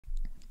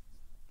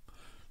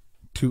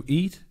To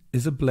eat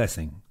is a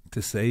blessing to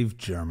save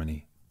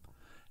Germany.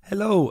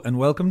 Hello and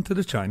welcome to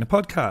the China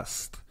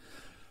Podcast.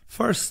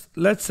 First,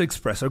 let's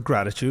express our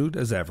gratitude,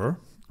 as ever,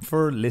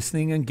 for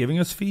listening and giving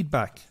us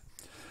feedback.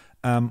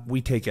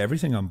 We take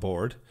everything on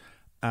board,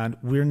 and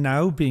we're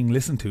now being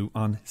listened to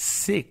on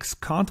 6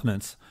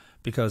 continents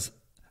because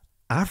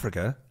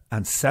Africa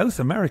and South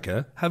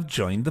America have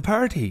joined the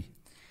party.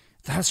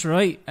 That's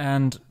right,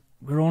 and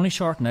we're only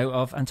short now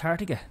of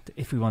Antarctica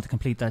if we want to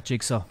complete that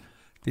jigsaw.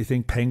 Do you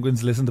think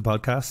penguins listen to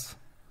podcasts?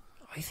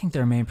 I think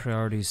their main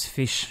priority is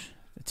fish,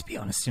 to be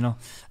honest, you know.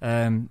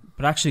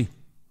 But actually,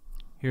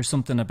 here's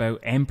something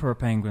about emperor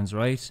penguins,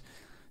 right?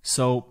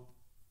 So,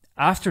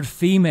 after the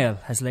female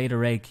has laid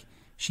her egg,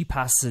 she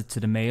passes it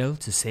to the male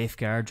to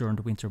safeguard during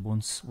the winter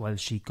months while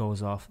she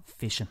goes off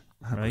fishing,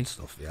 right? Good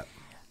stuff,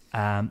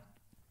 yeah.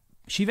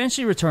 She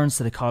eventually returns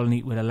to the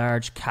colony with a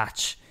large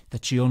catch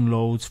that she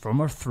unloads from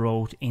her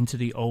throat into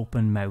the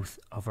open mouth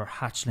of her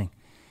hatchling.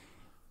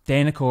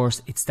 Then, of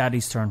course, it's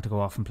Daddy's turn to go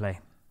off and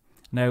play.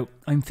 Now,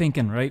 I'm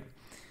thinking, right,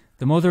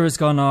 the mother has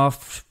gone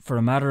off for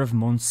a matter of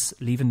months,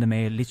 leaving the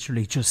male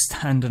literally just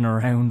standing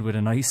around with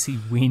an icy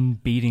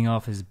wind beating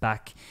off his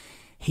back.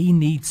 He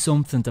needs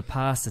something to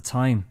pass the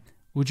time.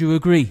 Would you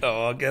agree?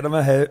 Oh, get him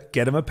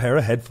a pair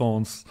of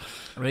headphones.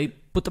 Right,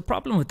 but the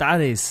problem with that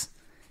is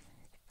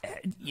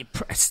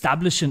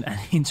establishing an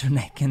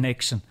internet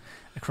connection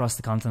across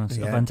the continent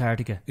of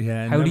Antarctica.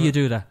 Yeah, How do you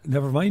do that?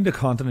 Never mind the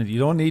continent. You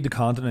don't need the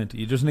continent.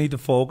 You just need to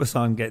focus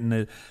on getting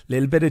a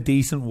little bit of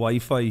decent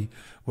Wi-Fi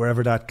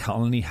wherever that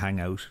colony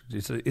hang out.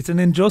 It's an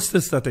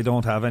injustice that they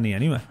don't have any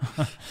anyway.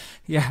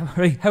 Yeah,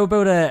 right. How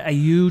about a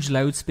huge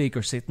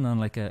loudspeaker sitting on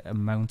like a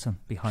mountain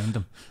behind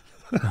them,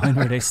 behind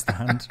where they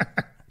stand?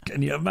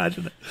 Can you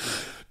imagine it?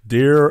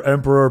 Dear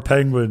Emperor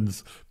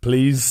Penguins,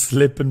 please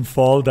slip and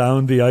fall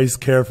down the ice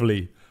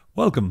carefully.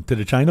 Welcome to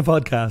the China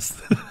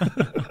Podcast.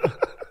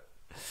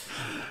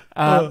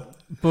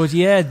 But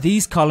yeah,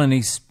 these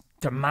colonies,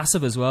 they're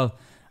massive as well.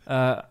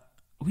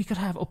 We could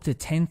have up to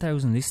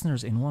 10,000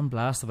 listeners in one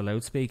blast of a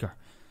loudspeaker.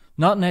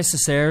 Not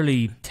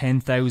necessarily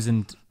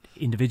 10,000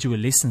 individual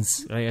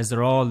listens, right, as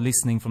they're all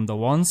listening from the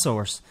one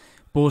source,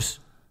 but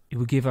it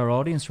would give our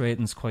audience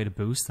ratings quite a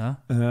boost, huh?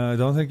 I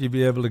don't think you'd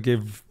be able to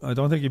give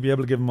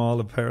them all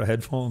a pair of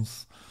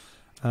headphones.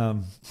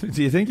 Do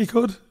you think you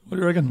could? What do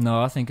you reckon?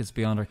 No, I think it's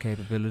beyond our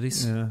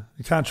capabilities. Yeah,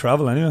 you can't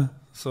travel anyway,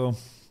 so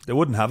they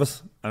wouldn't have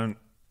us, and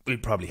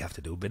we'd probably have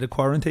to do a bit of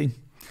quarantine.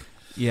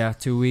 Yeah,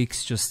 2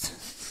 weeks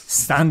just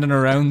standing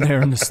around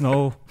there in the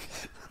snow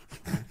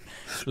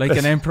like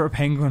an emperor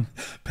penguin.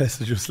 Best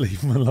to just leave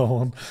them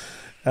alone.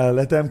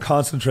 Let them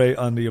concentrate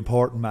on the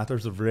important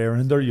matters of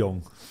rearing their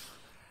young.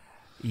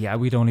 Yeah,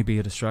 we'd only be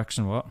a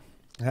distraction, what?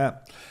 Yeah.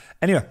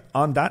 Anyway,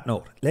 on that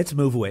note, let's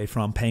move away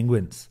from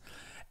penguins.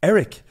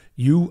 Eric,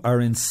 you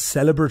are in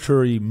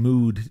celebratory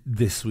mood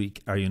this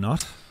week, are you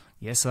not?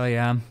 Yes, I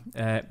am.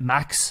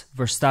 Max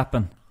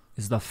Verstappen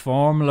is the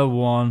Formula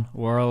One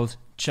world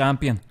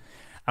champion.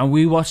 And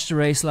we watched the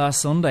race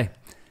last Sunday.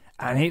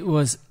 And it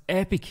was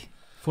epic.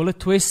 Full of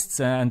twists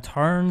and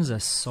turns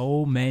and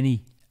so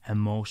many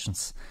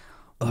emotions.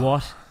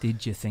 What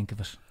did you think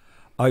of it?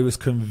 I was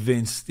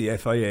convinced the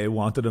FIA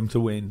wanted him to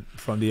win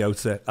from the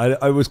outset.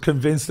 I was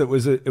convinced it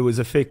was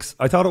a fix.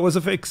 I thought it was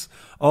a fix.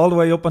 All the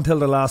way up until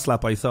the last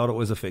lap, I thought it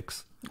was a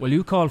fix. Well,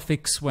 you called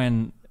fix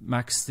when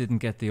Max didn't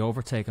get the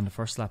overtake on the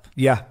first lap.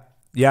 Yeah.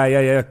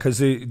 Because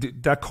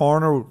that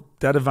corner,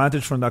 that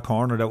advantage from that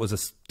corner, that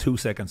was 2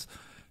 seconds.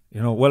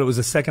 You know, well, it was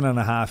a second and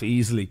a half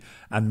easily.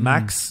 And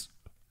Max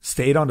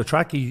stayed on the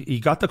track. He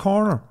got the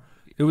corner.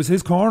 It was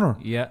his corner.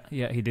 Yeah,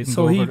 he didn't.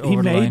 So he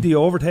made the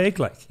overtake,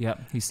 like. Yeah,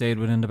 he stayed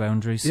within the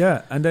boundaries.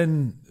 Yeah, and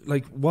then,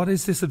 like, what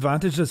is this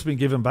advantage that's been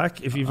given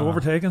back? If you've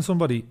overtaken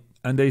somebody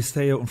and they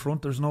stay out in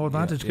front, there's no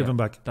advantage given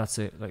back. That's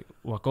it. Like,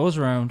 what goes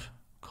around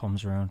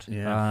comes around.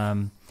 Yeah.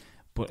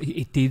 But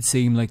it did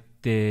seem like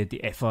the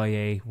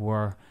FIA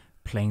were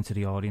playing to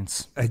the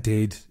audience. It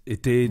did.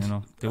 You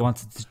know, they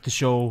wanted to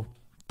show.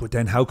 But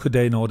then, how could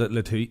they know that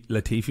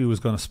Latifi was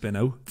going to spin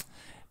out?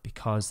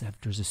 Because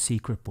there's a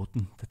secret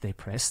button that they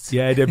pressed.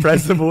 Yeah, they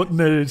pressed the button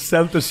and it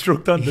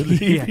self-destruct on the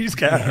Latifi's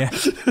car.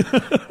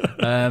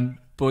 Yeah.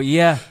 But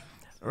yeah,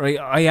 right.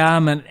 I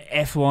am an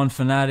F1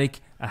 fanatic.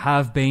 I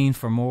have been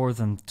for more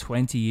than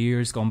 20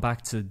 years, going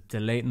back to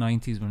the late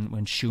 90s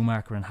when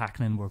Schumacher and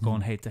Hakkinen were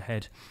going head to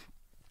head.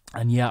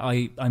 And yeah,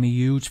 I'm a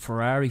huge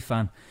Ferrari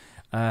fan.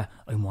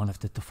 I'm one of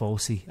the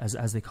Tifosi,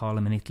 as they call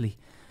them in Italy.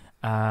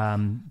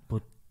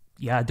 But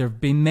yeah, there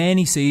have been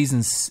many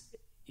seasons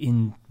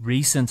in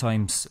recent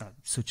times,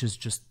 such as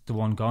just the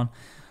one gone,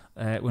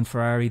 when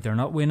Ferrari, they're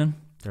not winning,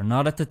 they're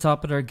not at the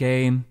top of their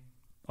game,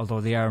 although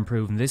they are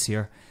improving this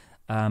year.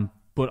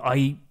 But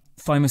I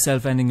find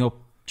myself ending up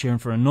cheering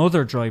for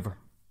another driver,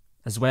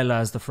 as well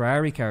as the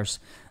Ferrari cars.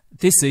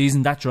 This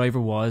season, that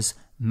driver was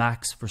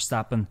Max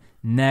Verstappen,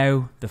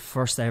 now the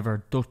first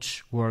ever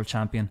Dutch world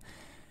champion.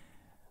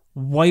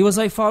 Why was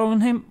I following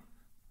him?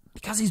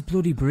 Because he's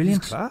bloody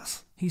brilliant. He's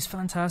class. He's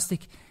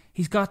fantastic.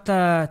 He's got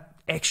that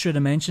extra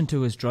dimension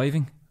to his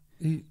driving.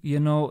 You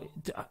know,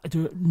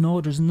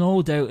 there's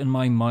no doubt in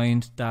my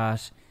mind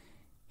that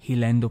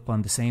he'll end up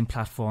on the same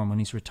platform when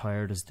he's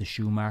retired as the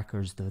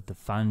Schumachers, the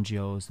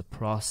Fangios, the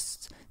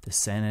Prosts, the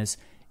Sennas,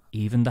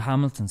 even the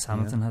Hamiltons.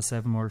 Hamilton has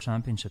 7 World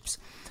Championships.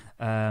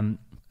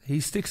 He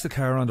sticks the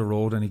car on the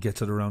road and he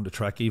gets it around the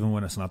track even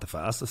when it's not the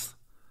fastest.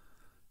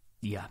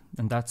 Yeah,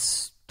 and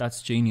that's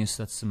genius.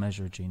 That's the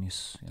measure of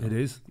genius. You know? It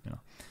is. You know.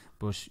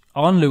 But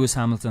on Lewis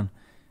Hamilton,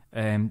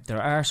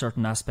 there are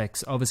certain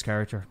aspects of his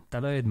character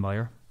that I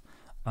admire.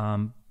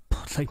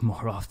 But like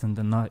more often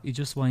than not, he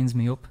just winds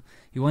me up.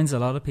 He winds a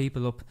lot of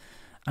people up.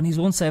 And he's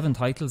won 7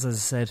 titles, as I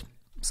said.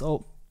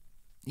 So,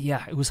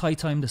 yeah, it was high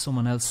time that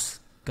someone else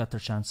got their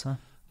chance, huh?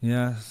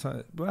 Yeah,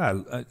 so,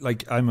 well,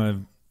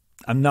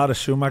 I'm not a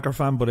Schumacher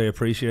fan, but I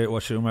appreciate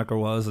what Schumacher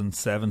was, and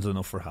 7's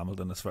enough for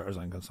Hamilton as far as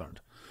I'm concerned.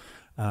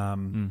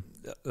 And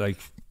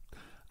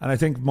I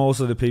think most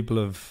of the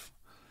people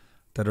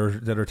that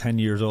are 10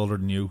 years older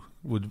than you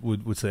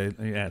would say,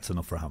 yeah, it's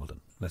enough for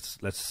Hamilton.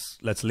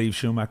 Let's leave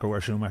Schumacher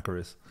where Schumacher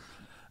is.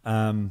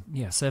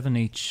 7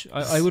 each.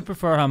 I would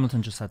prefer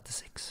Hamilton just had the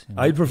 6. You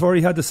know? I'd prefer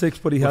he had the 6,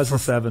 but he has the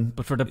 7.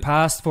 But for the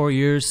past 4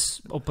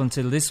 years up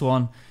until this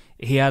one,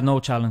 he had no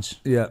challenge.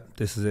 Yeah,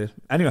 this is it.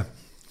 Anyway,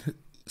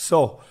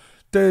 so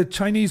the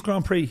Chinese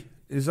Grand Prix,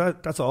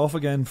 that's off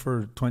again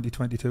for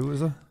 2022,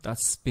 is it?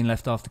 That's been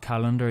left off the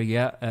calendar.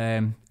 Yeah,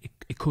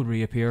 it could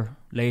reappear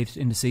late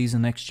in the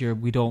season next year.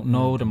 We don't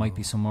know. There might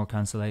be some more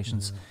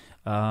cancellations.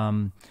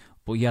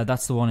 But yeah,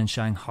 that's the one in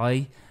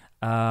Shanghai.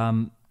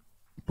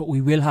 But we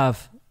will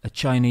have a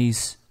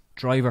Chinese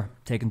driver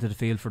taken to the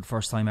field for the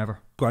first time ever.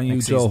 Guan Yu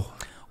Zhou.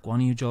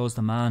 Guan Yu Zhou is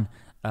the man.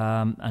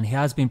 And he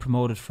has been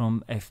promoted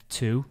from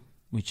F2,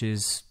 which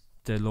is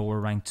the lower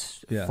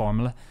ranked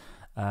formula,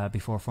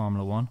 before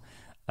Formula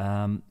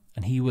 1.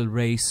 And he will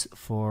race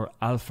for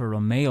Alfa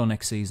Romeo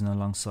next season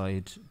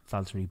alongside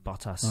Valtteri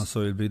Bottas. Oh,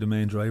 so he'll be the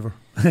main driver.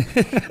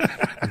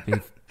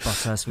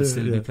 Bottas will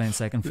still be playing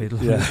second fiddle.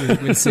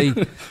 Yeah. We'll see.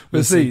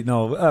 We'll see.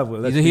 No,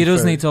 he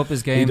does need to up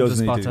his game,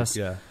 does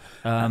Bottas.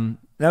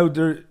 Now,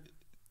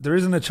 there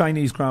isn't a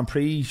Chinese Grand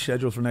Prix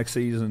scheduled for next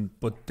season,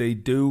 but they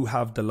do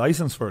have the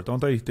license for it,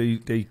 don't they?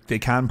 They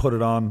can put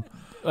it on.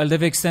 Well,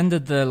 they've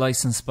extended the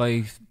license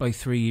by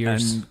 3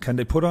 years. And can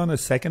they put on a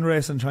second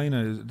race in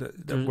China?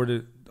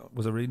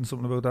 Was I reading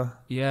something about that?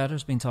 Yeah,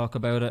 there's been talk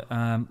about it,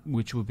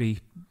 which would be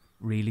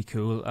really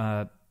cool.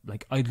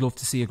 Like, I'd love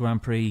to see a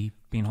Grand Prix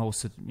being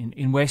hosted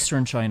in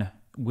Western China,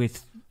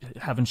 with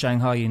having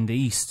Shanghai in the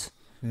east.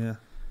 Yeah.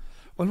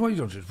 Well, why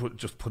don't you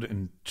just put it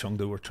in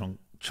Chengdu or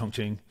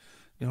Chongqing?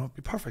 You know, it'd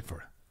be perfect for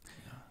it.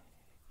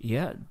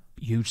 Yeah,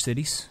 huge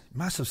cities.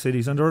 Massive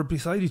cities, and they're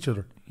beside each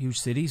other. Huge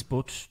cities,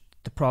 but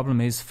the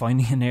problem is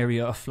finding an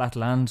area of flat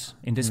land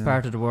in this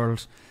part of the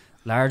world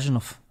large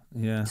enough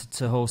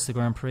to host the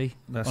Grand Prix.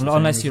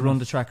 Unless you run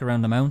the track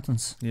around the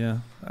mountains. Yeah,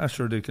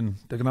 sure, they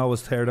can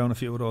always tear down a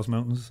few of those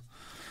mountains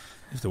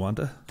if they want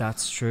to.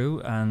 That's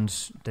true, and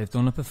they've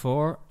done it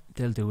before.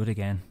 They'll do it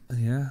again.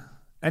 Yeah.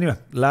 Anyway,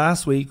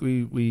 last week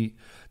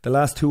the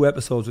last 2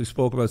 episodes we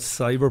spoke about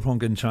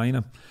cyberpunk in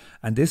China,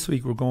 and this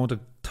week we're going to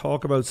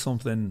talk about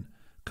something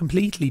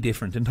completely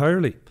different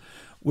entirely.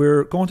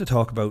 We're going to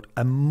talk about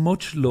a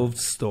much loved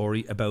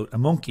story about a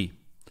monkey,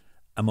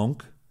 a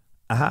monk,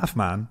 a half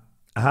man,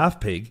 a half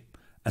pig,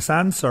 a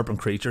sand serpent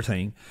creature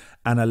thing,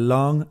 and a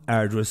long,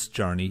 arduous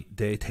journey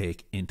they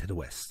take into the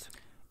West.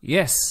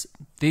 Yes,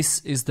 this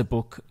is the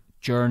book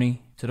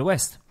Journey to the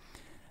West.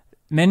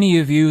 Many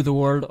of you the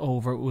world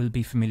over will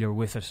be familiar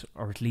with it,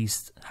 or at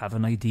least have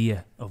an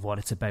idea of what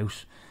it's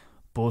about.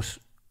 But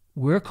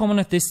we're coming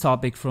at this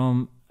topic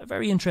from a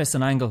very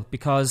interesting angle,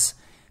 because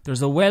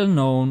there's a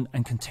well-known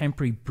and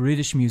contemporary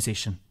British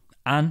musician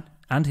and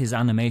his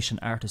animation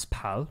artist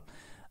pal,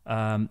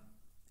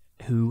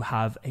 who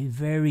have a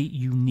very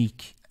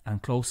unique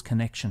and close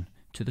connection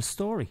to the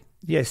story.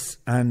 Yes,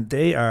 and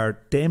they are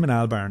Damon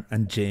Albarn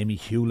and Jamie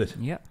Hewlett.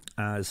 Yeah.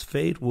 As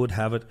fate would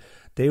have it,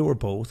 they were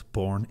both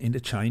born in the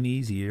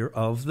Chinese year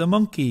of the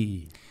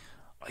monkey.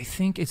 I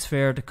think it's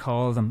fair to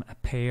call them a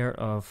pair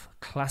of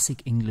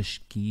classic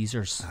English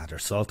geezers. They're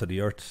salt of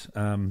the earth.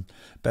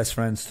 Best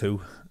friends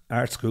too.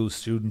 Art school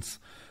students.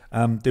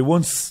 They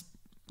once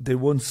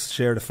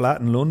shared a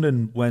flat in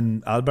London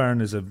when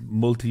Albarn is a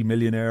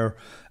multi-millionaire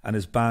and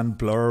his band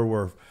Blur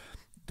were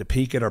the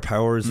peak of their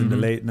powers in the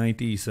late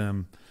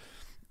 90s.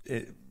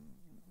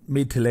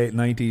 Mid to late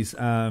 90s.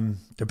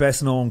 They're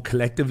best known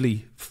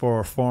collectively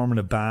for forming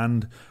a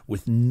band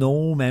with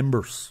no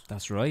members.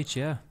 That's right,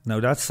 yeah. Now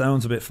that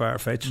sounds a bit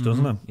far-fetched,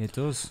 doesn't it? It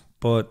does.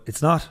 But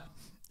it's not.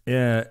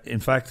 In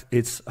fact,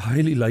 it's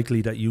highly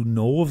likely that you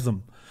know of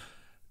them.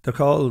 They're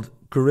called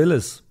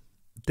Gorillaz.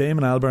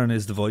 Damon Albarn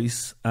is the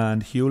voice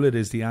and Hewlett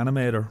is the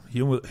animator.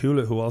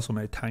 Hewlett, who also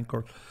made Tank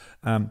Girl.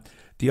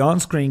 The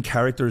on-screen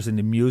characters in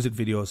the music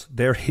videos,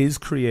 they're his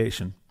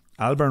creation.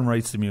 Albarn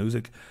writes the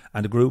music,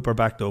 and the group are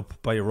backed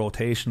up by a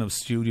rotation of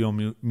studio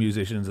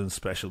musicians and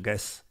special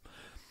guests.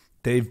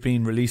 They've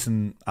been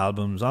releasing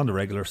albums on the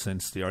regular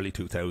since the early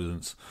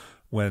 2000s,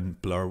 when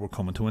Blur were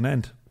coming to an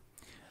end.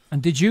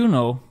 And did you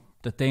know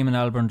that Damon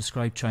Albarn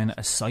described China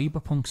as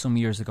cyberpunk some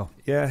years ago.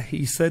 Yeah,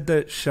 he said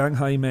that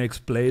Shanghai makes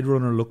Blade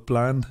Runner look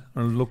bland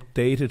or look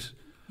dated.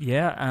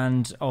 Yeah,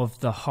 and of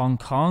the Hong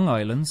Kong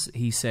islands,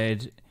 he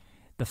said,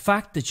 the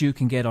fact that you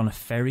can get on a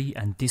ferry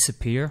and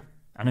disappear,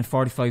 and in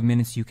 45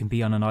 minutes you can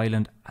be on an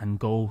island and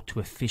go to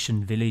a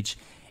fishing village,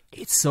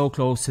 it's so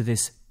close to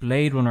this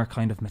Blade Runner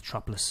kind of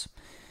metropolis.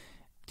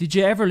 Did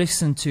you ever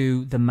listen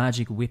to The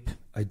Magic Whip?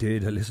 I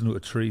did. I listened to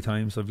it 3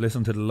 times. I've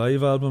listened to the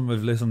live album.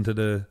 I've listened to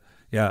the...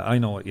 Yeah, I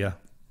know it, yeah.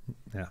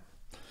 Yeah.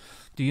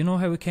 Do you know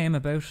how it came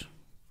about?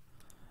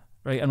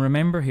 Right, and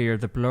remember here,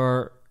 the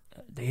Blur...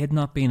 They had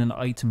not been an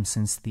item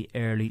since the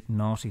early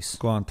noughties.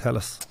 Go on, tell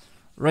us.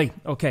 Right,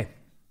 okay.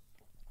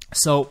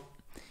 So,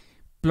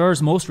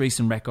 Blur's most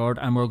recent record,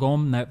 and we're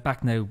going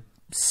back now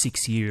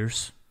 6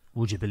 years,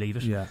 would you believe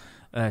it? Yeah.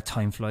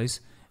 Time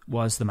flies,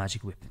 was The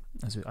Magic Whip,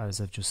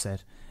 as I've just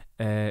said.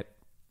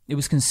 It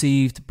was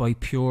conceived by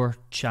pure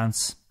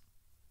chance.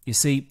 You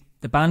see,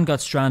 the band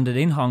got stranded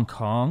in Hong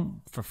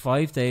Kong for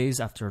 5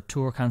 days after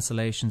tour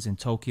cancellations in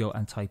Tokyo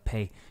and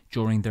Taipei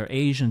during their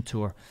Asian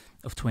tour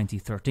of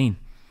 2013.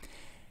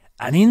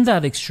 And in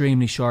that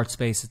extremely short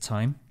space of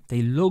time,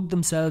 they lugged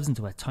themselves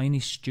into a tiny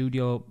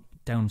studio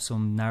down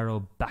some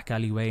narrow back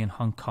alleyway in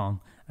Hong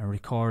Kong and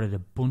recorded a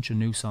bunch of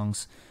new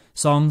songs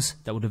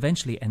that would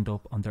eventually end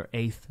up on their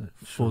 8th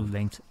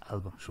full-length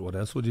album. So what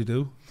else would you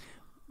do?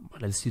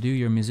 What else do you do?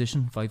 You're a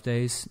musician, 5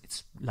 days,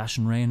 it's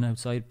lashing rain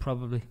outside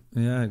probably.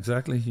 Yeah,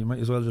 exactly. You might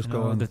as well just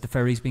go on. The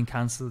ferry's been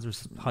cancelled,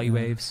 there's high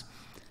waves.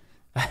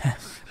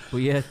 But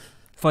yeah,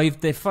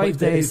 5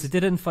 days. They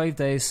did it in 5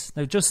 days.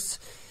 Now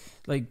just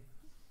like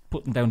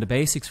putting down the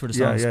basics for the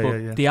songs.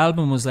 But the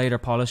album was later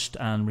polished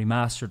and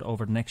remastered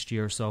over the next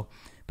year or so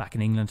back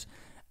in England,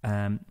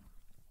 and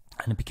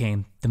it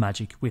became The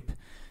Magic Whip.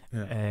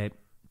 Yeah.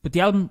 But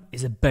the album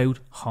is about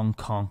Hong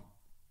Kong,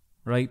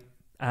 right?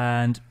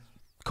 And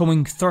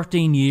coming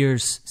 13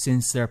 years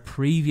since their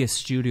previous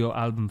studio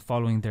album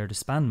following their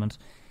disbandment,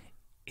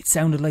 it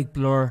sounded like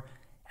Blur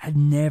had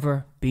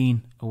never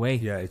been away.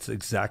 Yeah, it's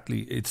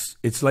exactly.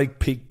 It's like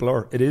peak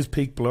Blur. It is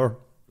peak Blur.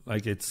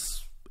 Like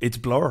it's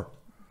Blur.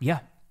 Yeah.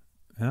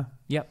 Yeah.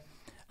 Yeah.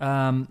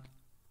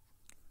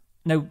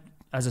 Now,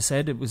 as I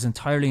said, it was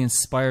entirely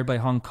inspired by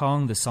Hong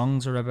Kong. The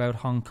songs are about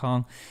Hong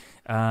Kong.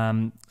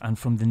 And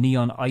from the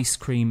neon ice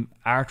cream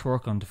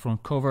artwork on the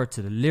front cover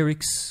to the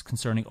lyrics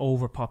concerning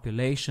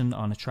overpopulation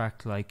on a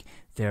track like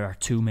There Are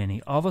Too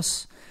Many of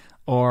Us,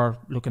 or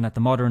looking at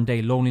the modern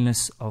day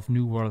loneliness of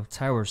New World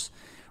Towers,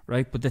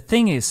 right? But the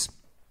thing is,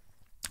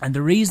 and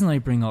the reason I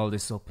bring all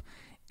this up,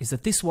 is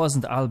that this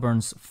wasn't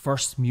Albarn's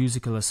first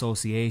musical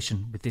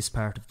association with this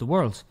part of the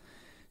world.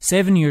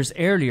 7 years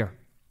earlier,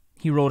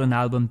 he wrote an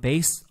album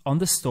based on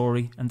the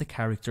story and the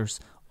characters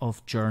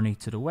of Journey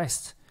to the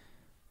West.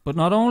 But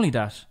not only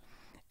that,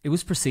 it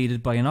was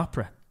preceded by an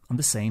opera on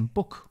the same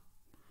book.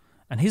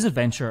 And his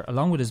adventure,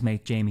 along with his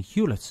mate Jamie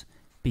Hewlett,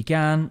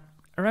 began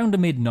around the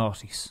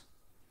mid-noughties.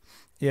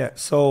 Yeah,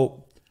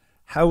 so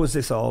how was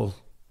this all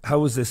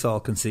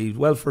conceived?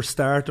 Well, for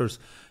starters,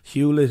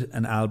 Hewlett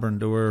and Albarn,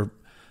 they were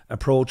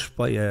approached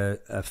by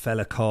a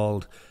fella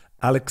called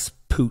Alex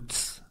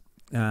Poots.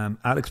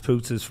 Alex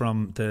Poots is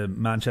from the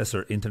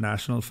Manchester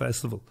International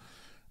Festival,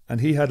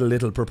 and he had a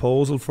little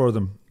proposal for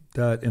them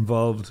that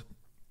involved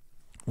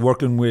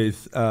working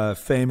with a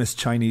famous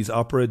Chinese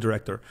opera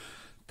director.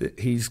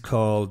 He's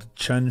called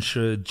Chen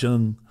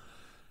Shizheng,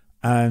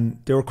 and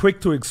they were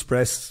quick to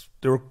express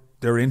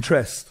their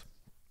interest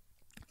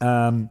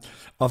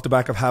off the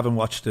back of having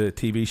watched the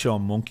TV show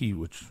Monkey,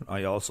 which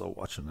I also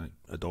watch and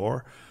I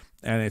adore.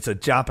 And it's a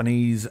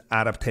Japanese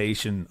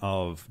adaptation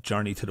of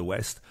Journey to the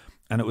West.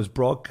 And it was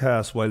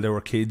broadcast while they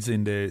were kids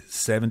in the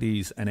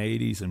 70s and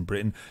 80s in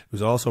Britain. It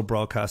was also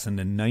broadcast in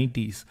the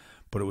 90s,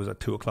 but it was at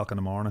 2 o'clock in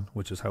the morning,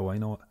 which is how I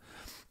know it.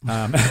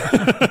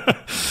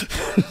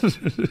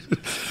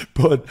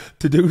 But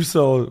to do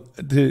so,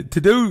 to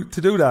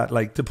do that,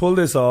 like to pull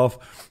this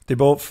off, they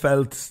both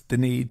felt the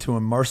need to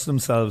immerse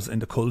themselves in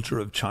the culture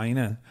of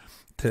China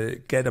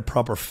to get a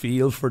proper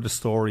feel for the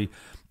story.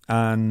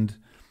 And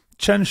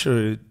Chen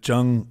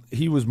Shizheng,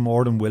 he was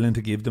more than willing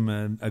to give them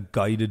a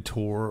guided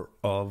tour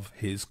of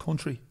his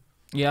country.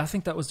 Yeah, I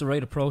think that was the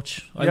right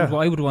approach. Yeah.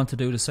 I would want to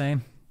do the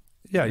same.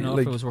 Yeah, you know,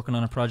 like, if I was working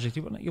on a project,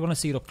 you want to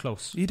see it up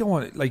close. You don't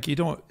want, like, you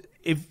don't.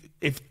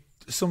 If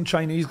some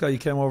Chinese guy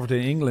came over to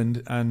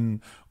England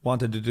and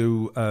wanted to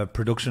do a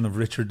production of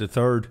Richard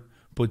III,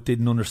 but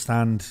didn't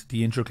understand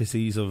the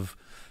intricacies of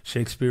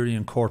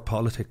Shakespearean court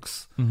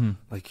politics,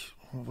 like,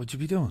 what would you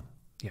be doing?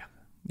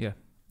 Yeah.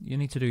 You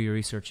need to do your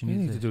research. You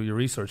need to do your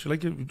research.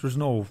 Like, there's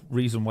no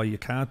reason why you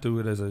can't do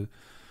it as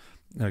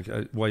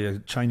why a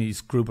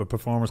Chinese group of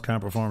performers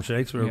can't perform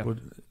Shakespeare. Yeah. But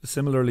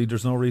similarly,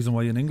 there's no reason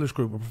why an English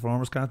group of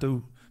performers can't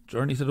do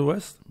Journey to the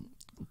West.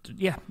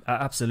 Yeah,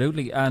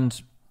 absolutely.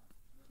 And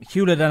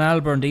Hewlett and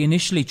Albarn, they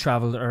initially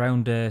travelled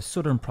around the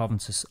southern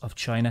provinces of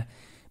China,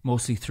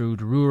 mostly through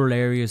the rural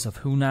areas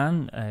of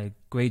Hunan,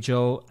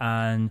 Guizhou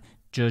and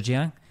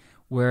Zhejiang,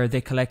 where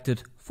they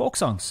collected folk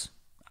songs.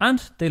 And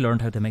they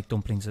learned how to make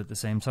dumplings at the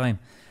same time.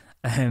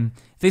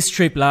 This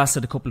trip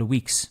lasted a couple of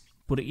weeks,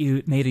 but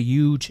it made a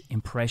huge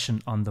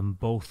impression on them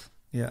both.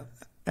 Yeah.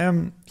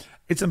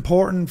 It's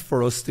important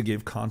for us to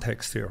give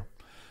context here.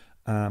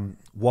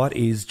 What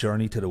is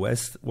Journey to the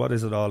West? What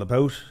is it all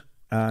about?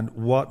 And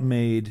what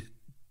made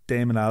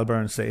Damon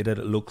Albarn say that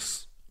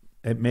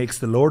it makes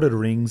the Lord of the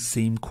Rings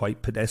seem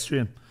quite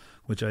pedestrian,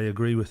 which I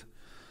agree with.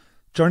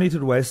 Journey to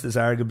the West is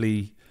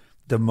arguably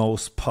the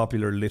most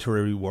popular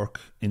literary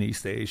work in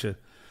East Asia.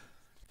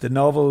 The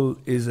novel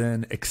is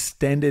an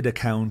extended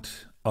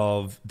account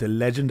of the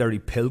legendary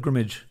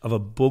pilgrimage of a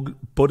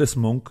Buddhist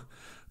monk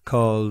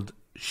called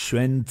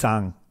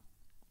Xuanzang.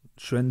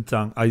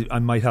 I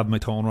might have my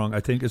tone wrong. I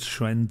think it's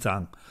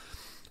Xuanzang.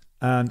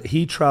 And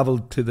he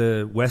travelled to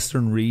the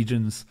western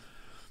regions,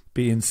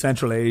 being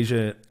Central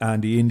Asia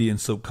and the Indian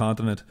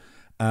subcontinent,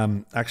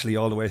 actually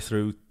all the way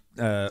through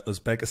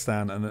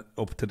Uzbekistan and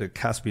up to the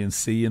Caspian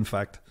Sea, in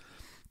fact,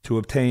 to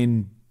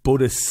obtain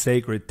Buddhist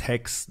sacred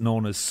texts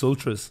known as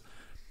sutras.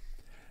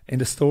 In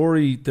the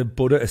story, the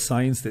Buddha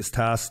assigns this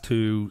task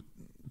to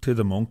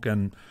the monk,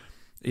 and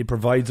he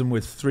provides him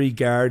with 3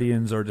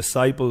 guardians or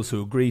disciples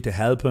who agree to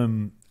help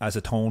him as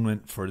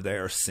atonement for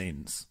their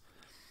sins.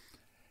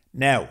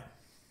 Now,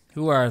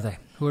 who are they?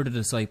 Who are the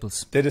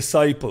disciples? The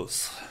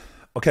disciples.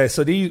 Okay,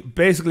 so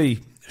basically,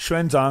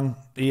 Xuanzang,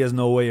 he has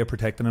no way of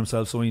protecting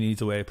himself, so he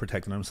needs a way of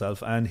protecting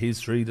himself. And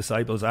his 3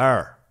 disciples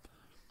are,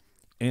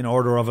 in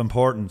order of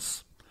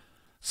importance,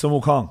 Sun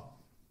Wukong,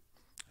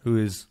 who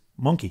is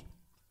monkey.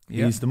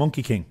 Yeah. He's the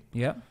monkey king.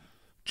 Yeah.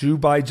 Zhu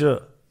Bajie.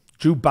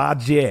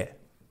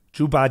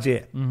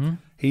 Mm-hmm.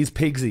 He's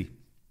Pigsy.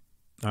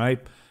 All right.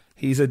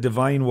 He's a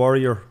divine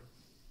warrior.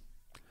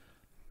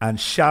 And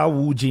Xiao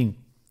Wujing,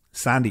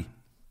 Sandy.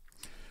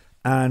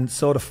 And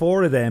so the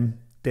 4 of them,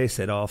 they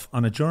set off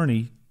on a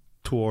journey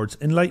towards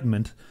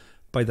enlightenment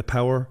by the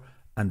power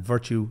and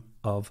virtue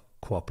of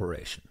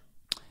cooperation.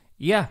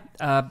 Yeah.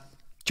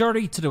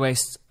 Journey to the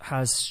West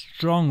has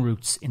strong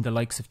roots in the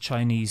likes of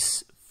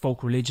Chinese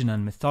folk religion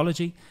and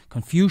mythology,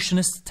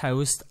 Confucianist,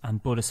 Taoist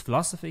and Buddhist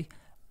philosophy,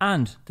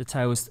 and the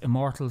Taoist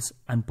immortals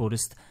and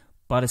Buddhist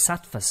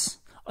bodhisattvas.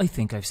 I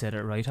think I've said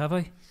it right, have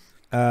I?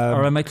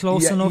 Or am I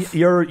close enough?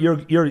 You're.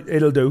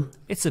 It'll do.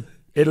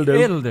 It'll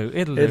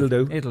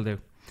do.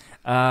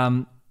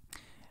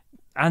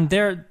 And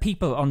they're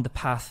people on the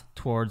path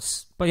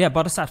towards,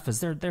 bodhisattvas.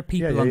 They're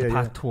people on the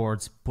path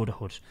towards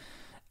Buddhahood.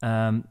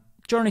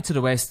 Journey to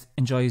the West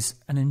enjoys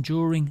an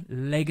enduring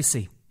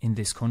legacy in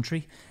this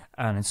country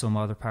and in some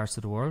other parts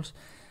of the world.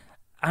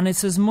 And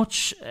it's as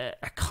much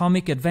a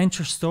comic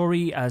adventure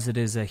story as it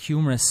is a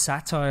humorous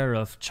satire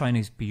of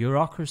Chinese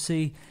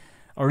bureaucracy,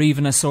 or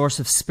even a source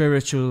of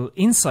spiritual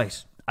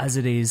insight as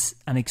it is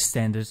an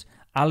extended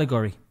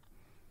allegory.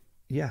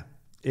 Yeah,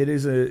 it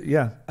is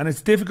and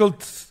it's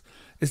difficult.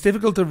 It's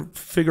difficult to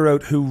figure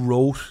out who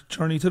wrote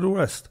Journey to the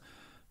West,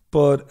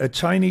 but a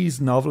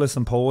Chinese novelist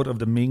and poet of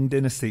the Ming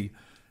Dynasty,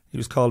 he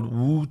was called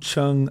Wu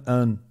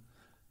Cheng-en.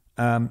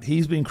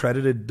 He's been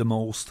credited the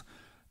most.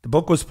 The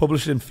book was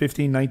published in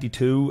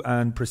 1592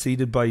 and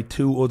preceded by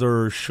 2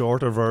 other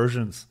shorter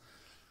versions.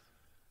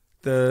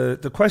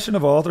 The question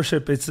of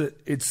authorship,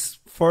 it's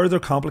further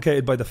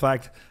complicated by the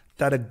fact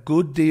that a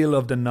good deal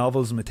of the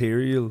novel's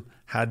material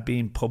had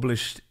been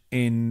published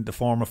in the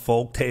form of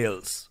folk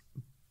tales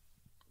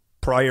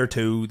prior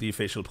to the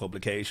official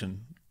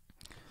publication.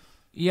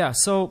 Yeah,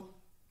 so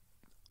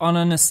on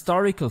an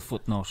historical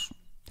footnote,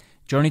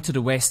 Journey to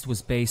the West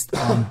was based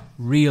on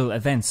real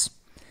events.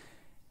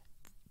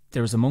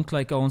 There was a monk,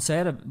 like Owen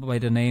said, by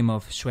the name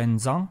of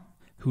Xuanzang,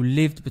 who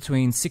lived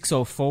between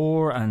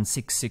 604 and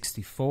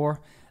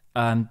 664.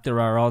 There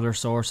are other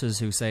sources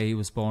who say he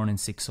was born in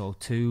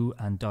 602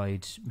 and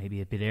died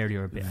maybe a bit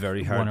earlier,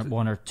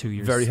 one or 2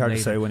 years later. Very hard to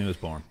say when he was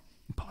born.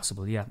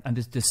 Possible, yeah. And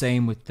it's the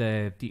same with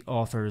the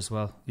author as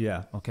well.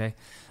 Yeah. Okay.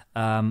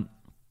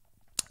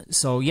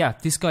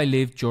 This guy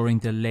lived during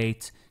the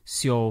late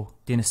Xiu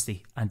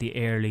dynasty and the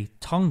early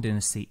Tang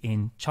dynasty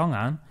in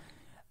Chang'an.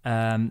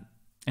 And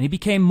he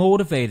became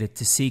motivated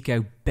to seek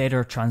out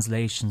better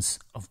translations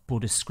of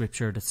Buddhist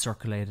scripture that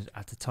circulated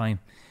at the time.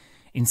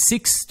 In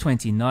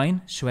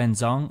 629,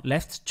 Xuanzang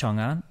left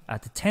Chang'an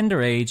at the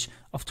tender age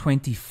of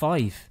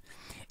 25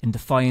 in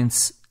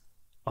defiance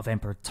of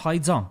Emperor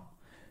Taizong,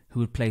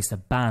 who had placed a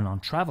ban on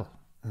travel.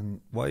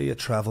 And why a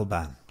travel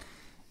ban?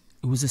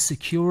 It was a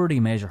security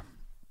measure.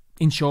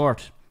 In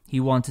short, he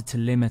wanted to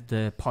limit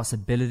the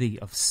possibility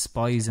of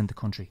spies in the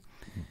country.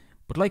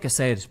 But like I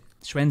said,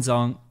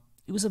 Xuanzang,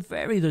 he was a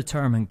very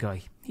determined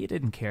guy. He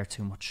didn't care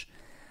too much.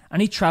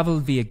 And he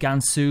travelled via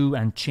Gansu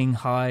and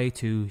Qinghai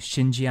to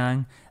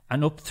Xinjiang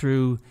and up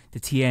through the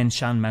Tian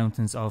Shan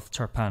mountains of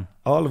Turpan.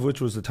 All of which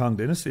was the Tang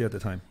dynasty at the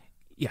time.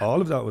 Yeah.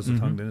 All of that was the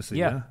Tang dynasty,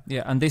 yeah.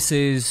 And this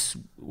is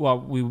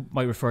what we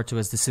might refer to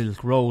as the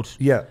Silk Road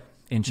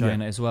in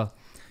China as well.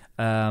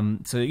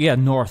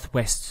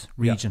 Northwest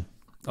region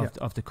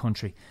of the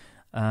country.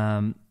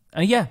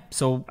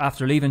 So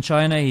after leaving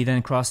China, he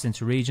then crossed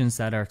into regions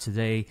that are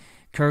today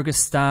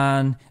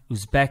Kyrgyzstan,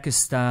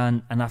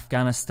 Uzbekistan and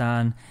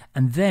Afghanistan,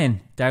 and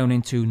then down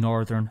into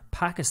northern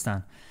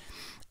Pakistan.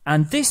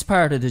 And this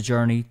part of the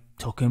journey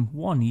took him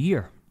 1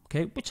 year,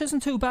 okay, which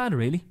isn't too bad,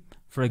 really,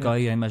 for a guy.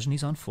 I imagine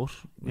he's on foot.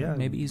 Yeah,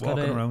 maybe he's got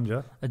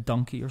a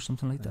donkey or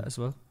something like that as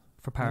well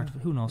for part of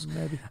it. Who knows?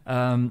 Maybe.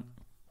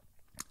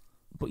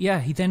 But yeah,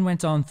 he then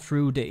went on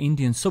through the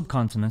Indian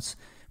subcontinent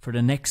for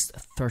the next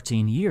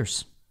 13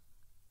 years.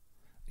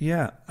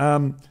 Yeah,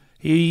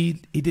 he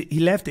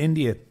left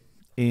India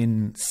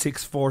in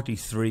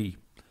 643.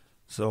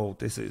 So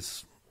this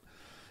is,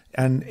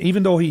 and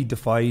even though he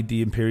defied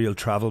the imperial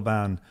travel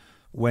ban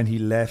when he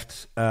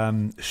left,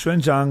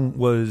 Xuanzang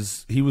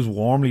was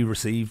warmly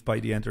received by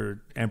the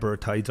Emperor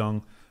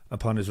Taizong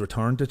upon his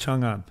return to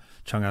Chang'an.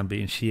 Chang'an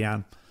being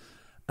Xi'an,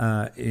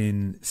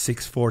 in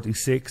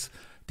 646.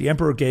 The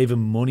emperor gave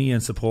him money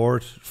and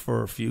support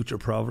for future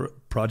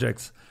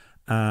projects,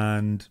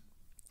 and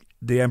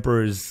the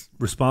emperor is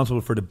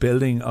responsible for the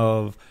building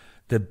of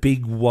the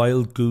big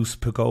wild goose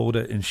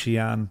pagoda in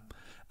Xi'an.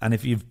 And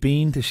if you've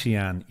been to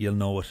Xi'an, you'll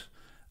know it.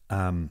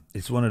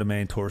 It's one of the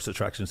main tourist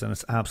attractions, and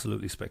it's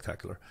absolutely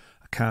spectacular.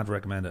 I can't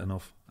recommend it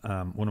enough.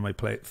 One of my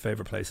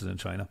favourite places in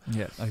China.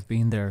 Yeah, I've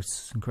been there.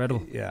 It's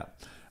incredible. Yeah.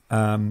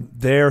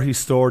 There he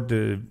stored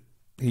the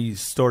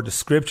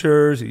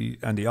scriptures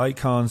and the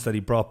icons that he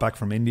brought back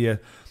from India,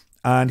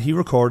 and he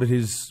recorded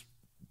his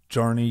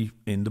journey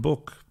in the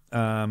book,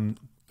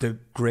 the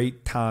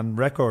Great Tan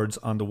Records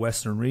on the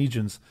Western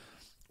regions,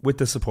 with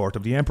the support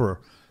of the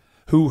emperor,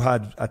 who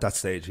had at that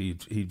stage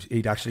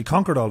he'd actually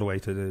conquered all the way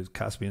to the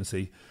Caspian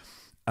Sea.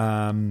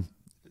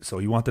 So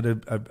he wanted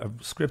a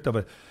script of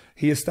it.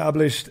 He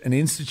established an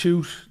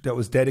institute that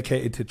was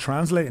dedicated to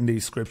translating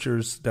these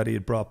scriptures that he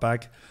had brought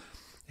back.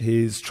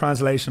 His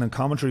translation and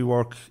commentary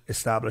work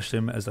established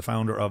him as the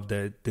founder of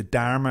the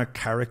Dharma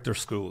Character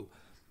School,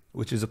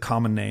 which is a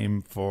common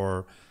name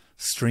for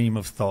stream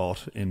of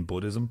thought in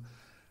Buddhism.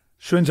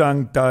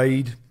 Xuanzang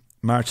died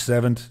March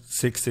 7th,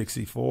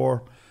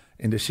 664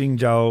 in the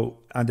Xingzhou,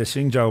 and the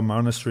Xingzhou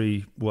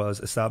monastery was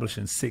established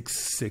in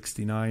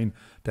 669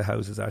 to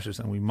house his ashes,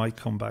 and we might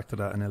come back to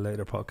that in a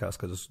later podcast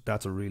because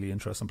that's a really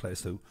interesting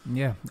place too.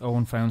 Yeah,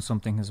 Owen found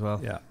something as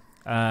well. Yeah.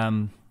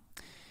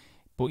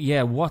 But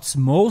yeah, what's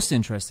most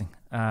interesting,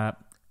 and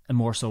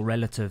more so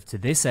relative to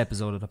this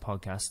episode of the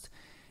podcast,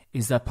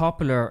 is that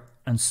popular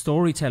and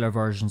storyteller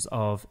versions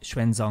of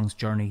Xuanzang's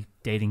journey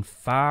dating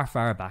far,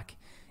 far back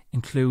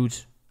include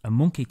a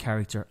monkey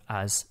character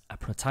as a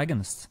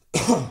protagonist.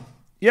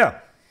 Yeah,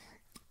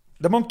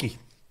 the monkey.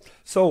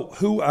 So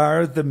who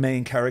are the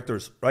main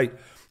characters? Right,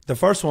 the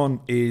first one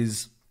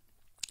is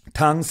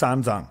Tang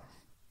Sanzang,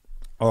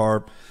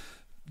 or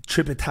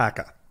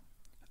Tripitaka,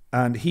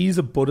 and he's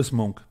a Buddhist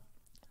monk.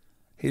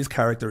 His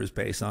character is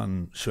based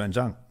on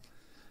Xuanzang.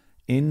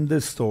 In the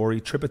story,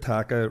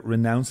 Tripitaka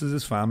renounces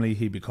his family,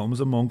 he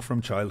becomes a monk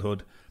from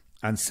childhood,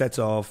 and sets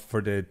off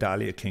for the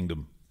Dalia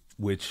kingdom,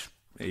 which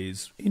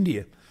is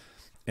India,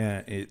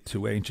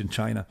 to ancient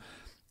China,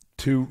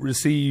 to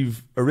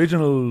receive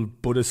original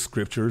Buddhist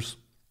scriptures.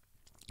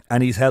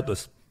 And he's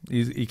helpless.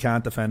 He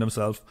can't defend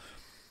himself.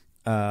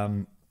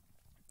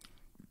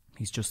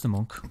 He's just a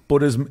monk.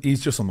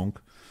 He's just a monk.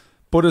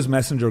 Buddha's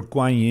messenger,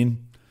 Guan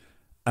Yin,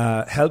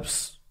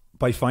 helps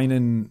by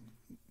finding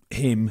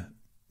him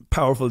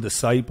powerful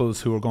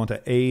disciples who are going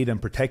to aid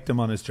and protect him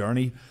on his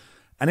journey.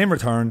 And in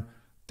return,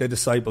 the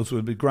disciples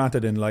will be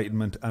granted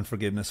enlightenment and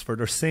forgiveness for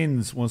their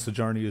sins once the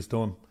journey is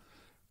done,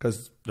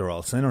 because they're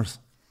all sinners.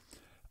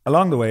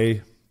 Along the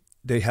way,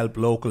 they help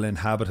local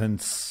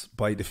inhabitants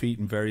by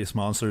defeating various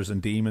monsters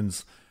and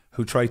demons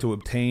who try to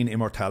obtain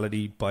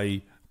immortality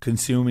by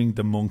consuming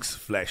the monk's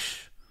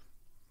flesh,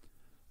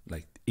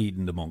 like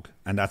eating the monk.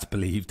 And that's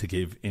believed to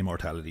give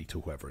immortality to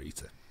whoever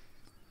eats it.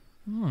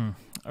 All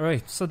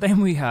right, so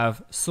then we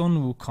have Sun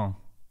Wukong,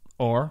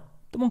 or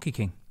the Monkey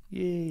King.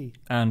 Yay.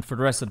 And for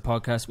the rest of the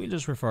podcast, we'll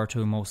just refer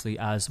to him mostly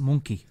as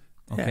Monkey,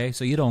 okay? Yeah.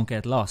 So you don't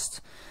get lost.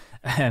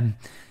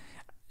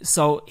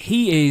 So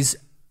he is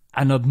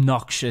an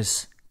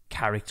obnoxious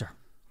character.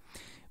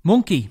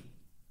 Monkey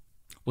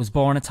was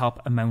born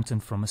atop a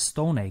mountain from a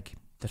stone egg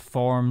that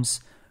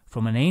forms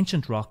from an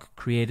ancient rock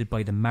created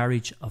by the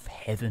marriage of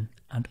heaven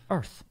and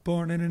earth.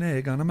 Born in an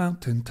egg on a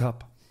mountain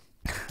top.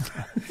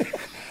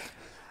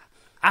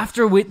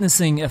 After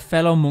witnessing a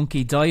fellow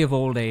monkey die of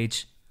old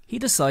age, he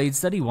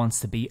decides that he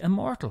wants to be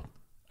immortal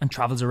and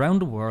travels around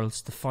the world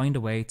to find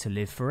a way to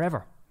live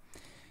forever.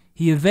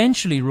 He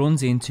eventually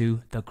runs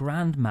into the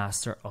Grand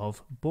Master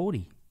of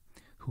Bodhi,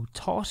 who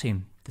taught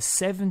him the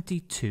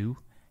 72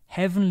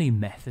 heavenly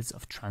methods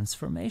of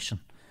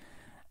transformation.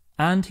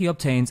 And he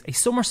obtains a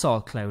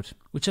somersault cloud,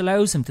 which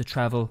allows him to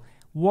travel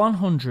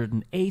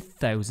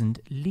 108,000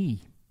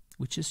 li,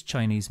 which is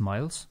Chinese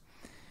miles,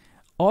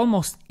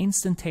 almost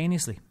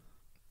instantaneously.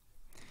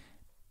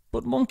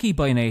 But Monkey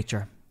by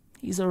nature,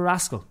 he's a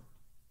rascal.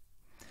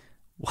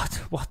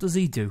 What does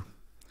he do?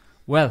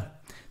 Well,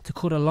 to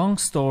cut a long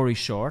story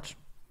short,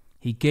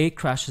 he gate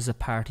crashes a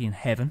party in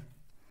heaven,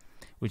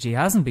 which he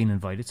hasn't been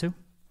invited to.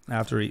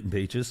 After eating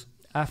peaches.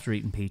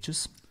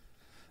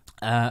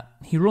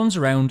 He runs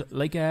around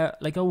like a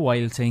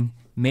wild thing,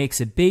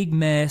 makes a big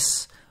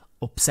mess,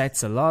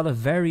 upsets a lot of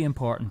very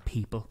important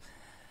people.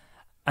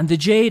 And the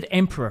Jade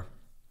Emperor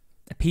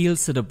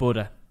appeals to the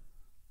Buddha,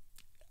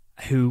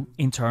 who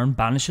in turn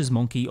banishes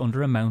Monkey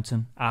under a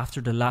mountain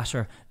after the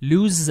latter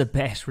loses a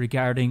bet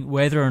regarding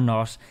whether or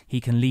not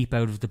he can leap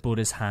out of the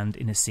Buddha's hand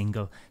in a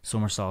single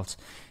somersault.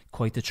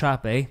 Quite the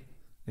trap, eh?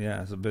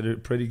 Yeah, it's a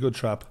pretty good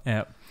trap.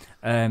 Yeah.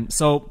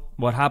 So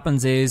what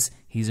happens is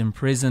he's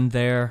imprisoned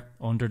there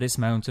under this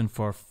mountain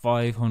for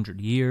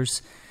 500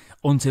 years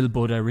until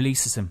Buddha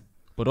releases him,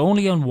 but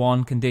only on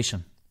one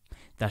condition,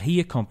 that he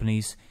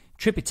accompanies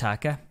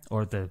Tripitaka,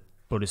 or the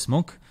Buddhist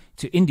monk,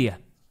 to India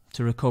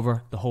to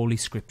recover the holy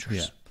scriptures.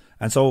 Yeah.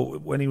 And so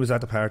when he was at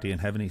the party in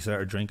heaven, he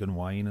started drinking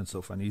wine and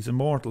stuff, and he's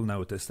immortal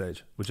now at this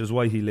stage, which is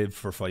why he lived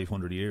for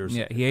 500 years.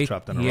 Yeah, he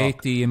trapped in a he rock.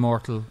 ate the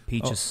immortal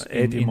peaches.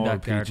 Ate the in immortal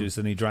that garden. peaches,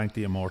 and he drank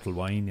the immortal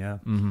wine. Yeah.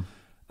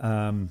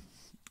 Mm-hmm.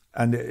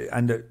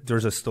 And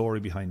there's a story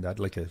behind that,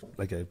 like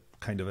a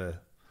kind of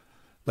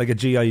like a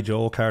G.I.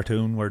 Joe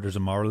cartoon where there's a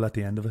moral at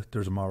the end of it.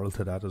 There's a moral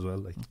to that as well.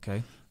 Like,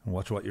 okay. And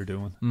watch what you're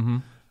doing. Mm-hmm.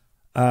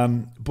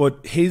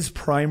 But his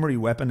primary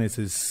weapon is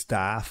his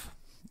staff.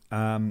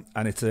 And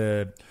it's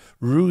a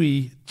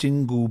Rui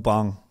Jingu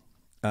Bong.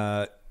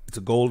 It's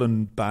a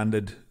golden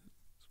banded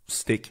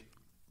stick,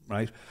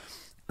 right?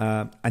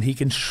 And he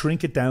can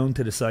shrink it down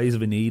to the size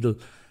of a needle,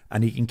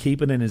 and he can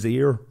keep it in his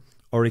ear,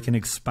 or he can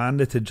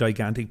expand it to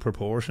gigantic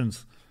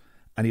proportions.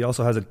 And he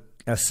also has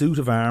a suit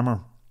of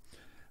armour.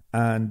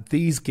 And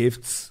these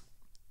gifts,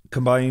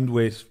 combined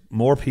with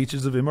more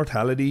peaches of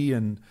immortality,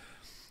 and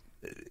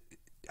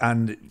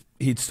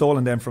he'd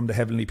stolen them from the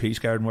Heavenly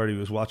Peach Garden where he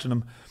was watching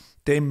them,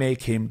 they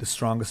make him the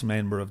strongest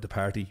member of the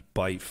party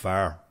by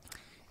far.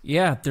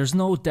 Yeah, there's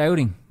no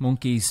doubting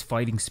Monkey's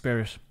fighting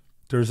spirit.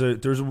 There's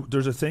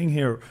a thing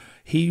here.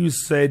 He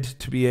was said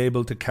to be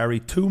able to carry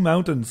 2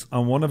 mountains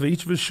on one of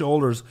each of his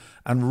shoulders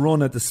and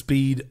run at the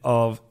speed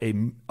of a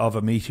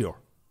meteor.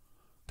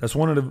 That's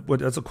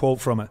that's a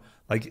quote from it.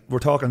 Like, we're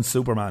talking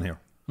Superman here.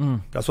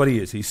 That's what he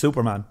is. He's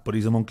Superman, but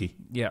he's a monkey.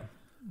 Yeah.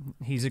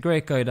 He's a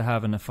great guy to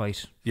have in a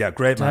fight. Yeah,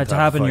 great man to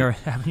have in your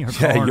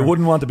yeah, corner. You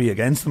wouldn't want to be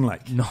against him,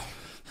 like.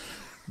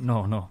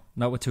 No,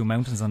 not with 2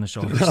 mountains on his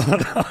shoulders.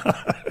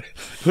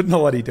 Wouldn't know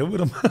what he'd do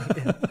with him.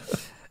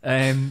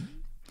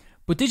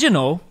 But did you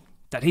know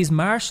that his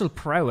martial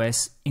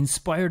prowess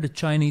inspired the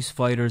Chinese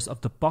fighters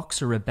of the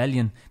Boxer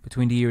Rebellion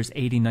between the years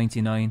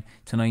 1899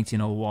 to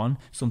 1901?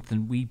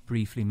 Something we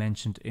briefly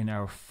mentioned in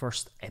our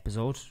first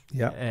episode.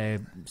 Yeah.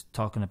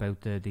 Talking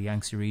about the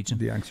Yangtze region.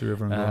 The Yangtze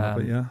River and all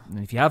that, yeah.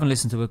 And if you haven't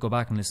listened to it, go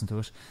back and listen to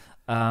it.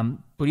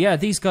 But yeah,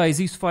 these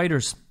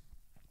fighters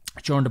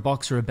during the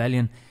Boxer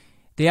Rebellion,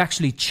 they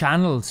actually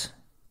channeled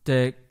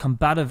the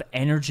combative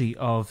energy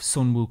of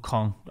Sun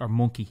Wukong, or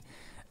Monkey,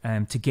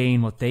 to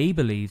gain what they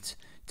believed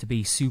to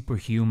be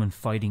superhuman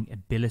fighting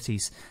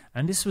abilities.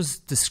 And this was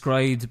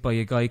described by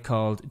a guy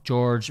called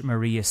George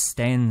Maria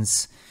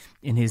Stenz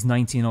in his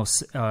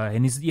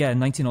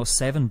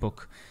 1907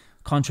 book,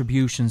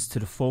 Contributions to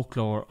the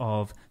Folklore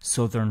of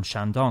Southern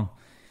Shandong.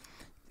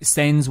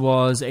 Stenz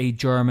was a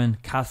German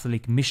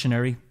Catholic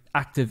missionary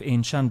active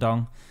in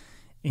Shandong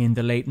in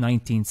the late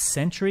 19th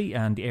century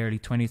and the early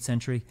 20th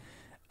century.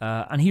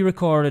 And he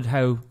recorded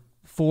how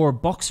 4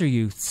 boxer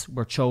youths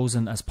were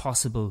chosen as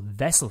possible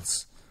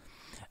vessels.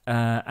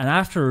 And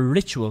after a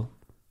ritual,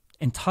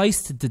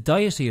 enticed the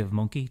deity of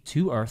Monkey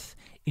to earth,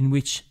 in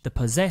which the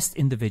possessed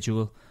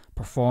individual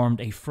performed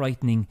a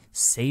frightening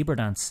saber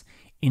dance,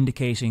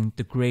 indicating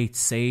the great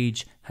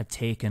sage had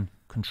taken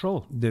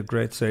control. The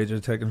great sage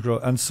had taken control.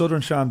 And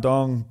Southern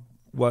Shandong,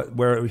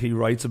 where he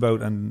writes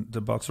about, and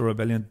the Boxer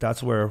Rebellion,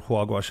 that's where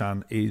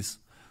Huaguashan is.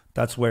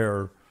 That's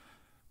where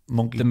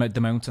Monkey...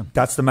 The mountain.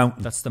 That's the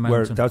mountain. That's the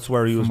mountain. That's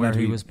where he was where meant to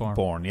he be was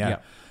born. Yeah.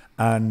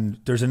 And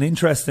there's an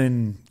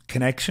interesting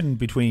connection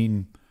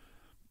between...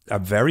 A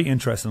very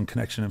interesting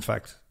connection, in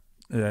fact.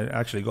 It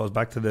actually goes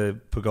back to the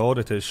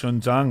pagoda, to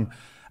Shunzhang,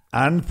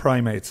 and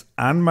primates,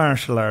 and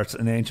martial arts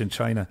in ancient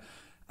China.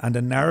 And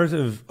the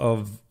narrative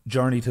of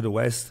Journey to the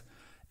West,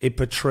 it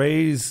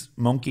portrays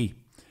Monkey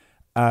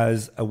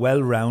as a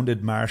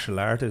well-rounded martial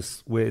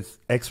artist with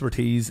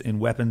expertise in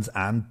weapons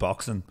and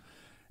boxing.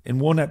 In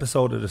one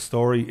episode of the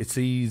story, it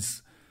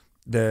sees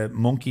the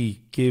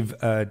monkey give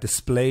a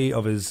display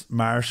of his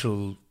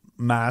martial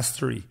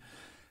mastery.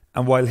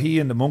 And while he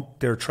and the monk,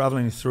 they're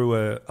travelling through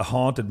a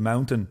haunted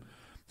mountain,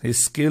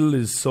 his skill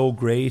is so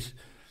great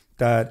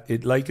that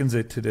it likens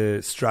it to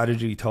the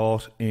strategy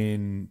taught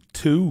in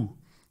 2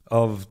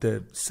 of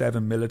the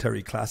 7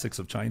 military classics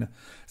of China.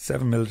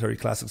 7 military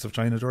classics of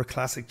China. There are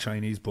classic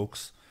Chinese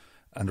books,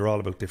 and they're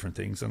all about different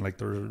things. And like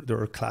there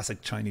are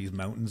classic Chinese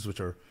mountains, which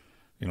are,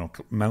 you know,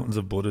 mountains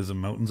of Buddhism,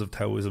 mountains of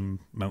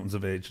Taoism, mountains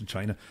of ancient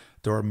China.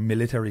 There are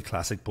military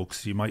classic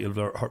books. You might have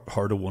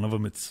heard of one of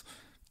them. It's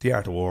The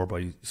Art of War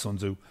by Sun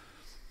Tzu.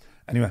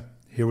 Anyway,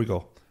 here we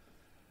go.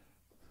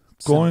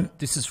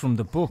 This is from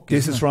the book.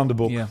 This is from the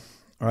book. Yeah.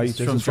 Right.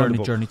 This is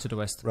from Journey to the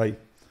West. Right.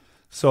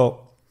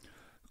 So,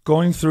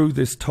 going through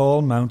this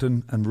tall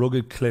mountain and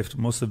rugged cliff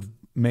must have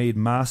made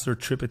Master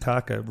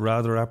Tripitaka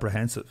rather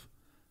apprehensive.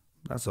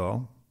 That's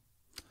all.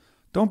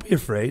 Don't be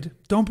afraid.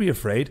 Don't be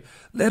afraid.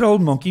 Let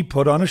old monkey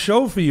put on a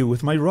show for you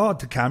with my rod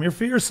to calm your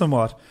fears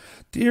somewhat.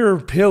 Dear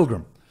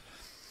pilgrim.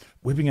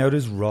 Whipping out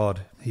his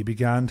rod, he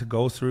began to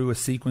go through a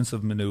sequence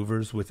of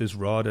manoeuvres with his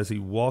rod as he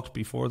walked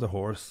before the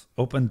horse,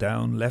 up and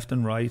down, left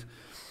and right,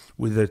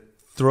 with the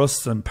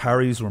thrusts and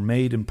parries were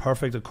made in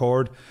perfect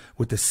accord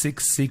with the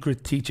 6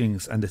 secret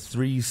teachings and the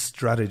 3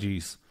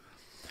 strategies.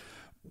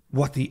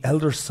 What the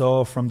elder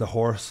saw from the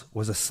horse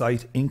was a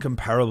sight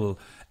incomparable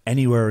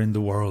anywhere in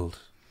the world.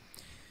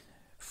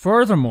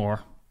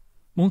 Furthermore,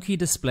 Monkey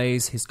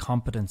displays his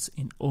competence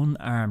in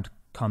unarmed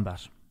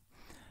combat.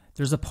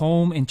 There's a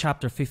poem in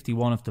chapter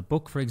 51 of the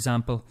book, for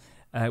example,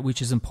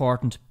 which is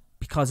important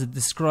because it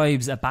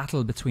describes a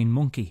battle between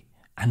Monkey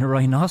and a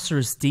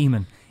rhinoceros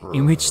demon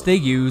in which they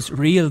use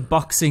real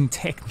boxing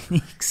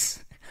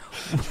techniques.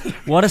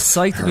 What a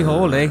sight to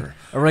behold, eh?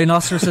 A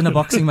rhinoceros in a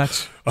boxing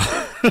match.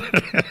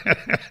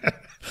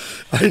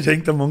 I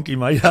think the monkey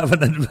might have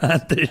an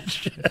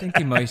advantage. I think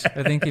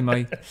he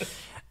might.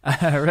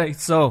 Right,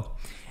 so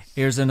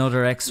here's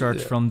another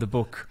excerpt from the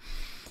book.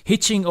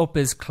 Hitching up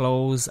his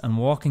clothes and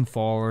walking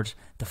forward,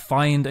 the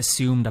fiend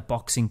assumed a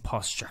boxing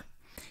posture.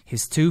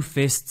 His 2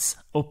 fists,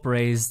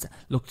 upraised,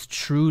 looked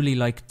truly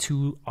like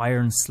 2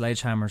 iron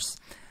sledgehammers.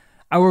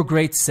 Our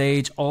great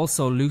sage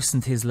also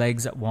loosened his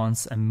legs at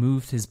once and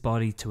moved his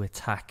body to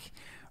attack.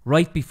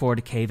 Right before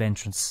the cave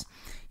entrance,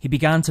 he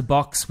began to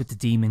box with the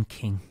Demon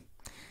King.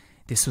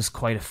 This was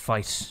quite a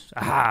fight.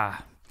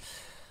 Ah!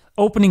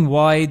 Opening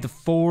wide, the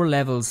 4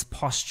 levels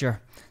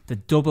posture, the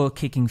double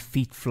kicking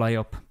feet fly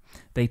up.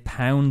 They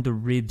pound the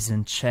ribs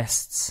and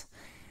chests.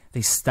 They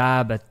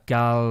stab at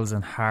galls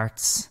and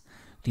hearts.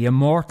 The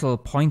immortal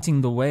pointing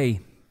the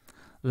way.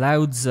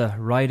 Laozi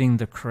riding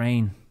the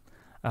crane.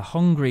 A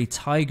hungry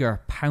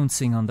tiger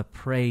pouncing on the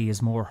prey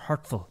is more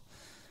hurtful.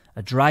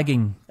 A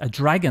dragon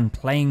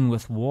playing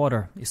with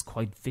water is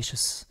quite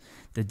vicious.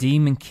 The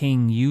Demon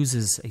King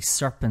uses a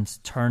serpent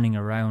turning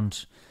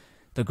around.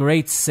 The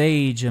great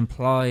sage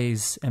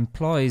employs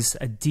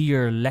a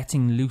deer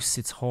letting loose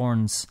its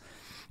horns.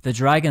 The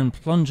dragon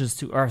plunges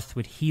to earth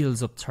with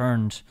heels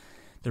upturned.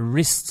 The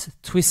wrist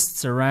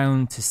twists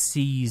around to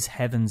seize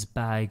heaven's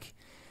bag.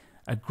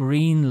 A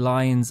green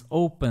lion's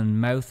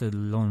open-mouthed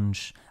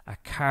lunge. A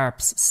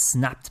carp's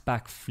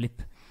snapped-back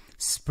flip.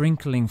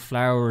 Sprinkling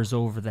flowers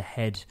over the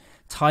head.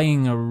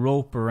 Tying a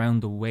rope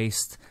around the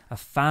waist. A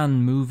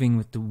fan moving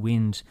with the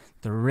wind.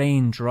 The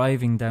rain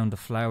driving down the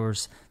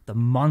flowers. The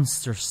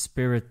monster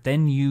spirit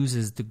then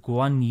uses the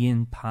Guan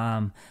Yin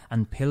palm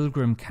and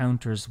pilgrim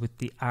counters with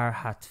the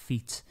Arhat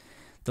feet.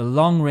 The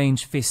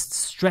long-range fist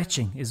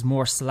stretching is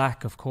more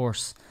slack, of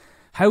course.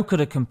 How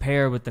could it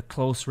compare with the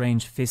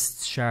close-range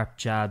fist's sharp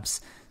jabs?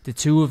 The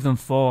 2 of them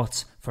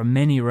fought for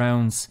many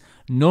rounds.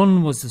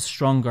 None was the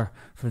stronger,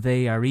 for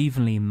they are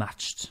evenly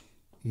matched.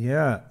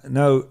 Yeah.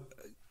 Now,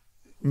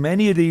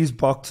 many of these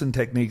boxing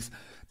techniques,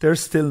 they're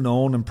still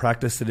known and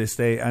practiced to this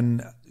day,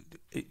 and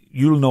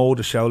you'll know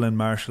the Shaolin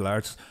martial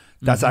arts.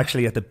 That's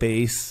actually at the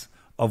base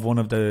of one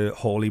of the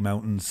holy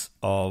mountains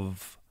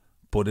of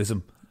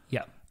Buddhism.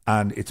 Yeah.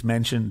 And it's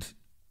mentioned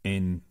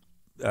in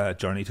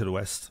Journey to the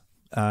West.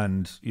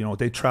 And, you know,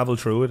 they travel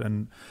through it.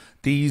 And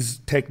these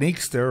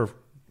techniques, there's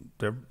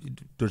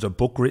a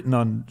book written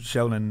on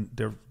Shaolin.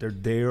 They're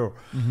there.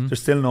 They're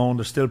still known.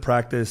 They're still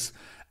practiced.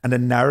 And the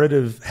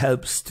narrative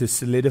helps to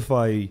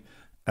solidify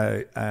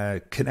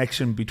a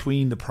connection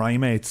between the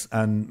primates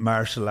and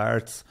martial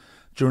arts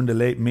during the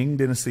late Ming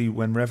dynasty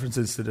when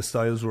references to the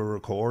styles were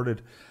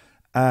recorded.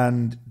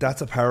 And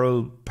that's a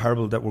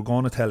parable that we're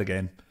going to tell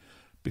again,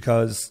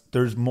 because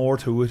there's more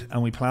to it,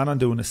 and we plan on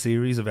doing a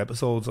series of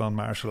episodes on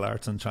martial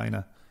arts in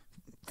China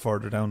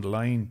further down the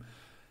line.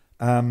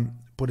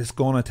 But it's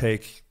going to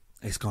take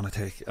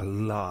a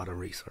lot of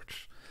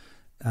research,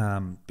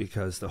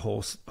 because the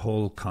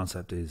whole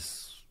concept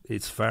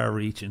it's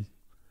far-reaching.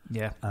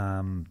 Yeah.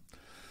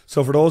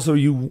 So for those of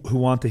you who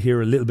want to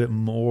hear a little bit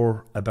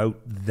more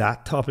about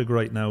that topic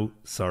right now,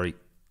 sorry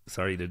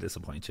to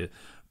disappoint you,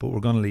 but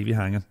we're going to leave you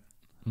hanging.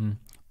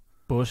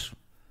 But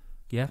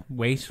yeah,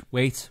 wait.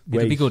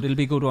 It'll be good. It'll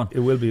be a good one.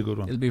 It will be a good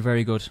one. It'll be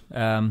very good.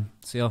 So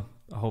yeah,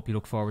 I hope you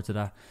look forward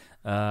to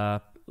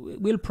that.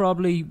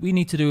 We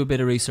need to do a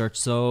bit of research.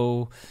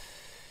 So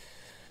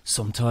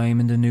sometime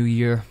in the new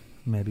year,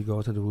 maybe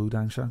go to the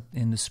Wudang Sha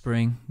in the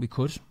spring. We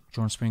could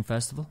during Spring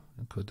Festival.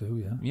 We could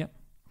do, yeah. Yeah.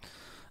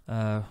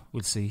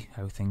 We'll see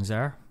how things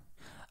are.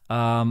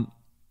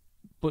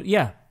 But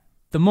yeah,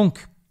 the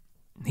monk,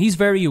 he's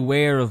very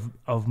aware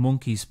of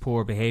Monkey's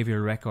poor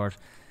behavioural record,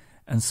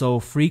 and so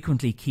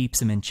frequently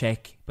keeps him in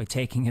check by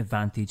taking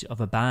advantage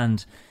of a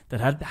band that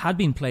had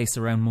been placed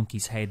around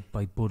Monkey's head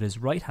by Buddha's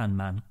right-hand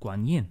man,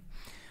 Guan Yin.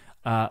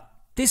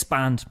 This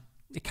band,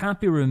 it can't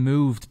be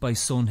removed by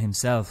Sun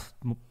himself,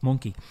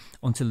 Monkey,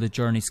 until the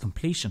journey's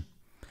completion.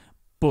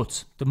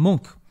 But the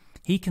monk,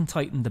 he can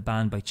tighten the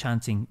band by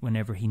chanting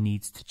whenever he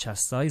needs to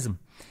chastise him.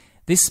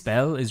 This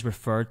spell is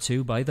referred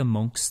to by the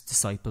monk's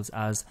disciples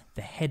as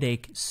the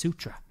Headache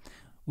Sutra,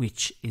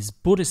 which is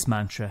Buddhist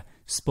mantra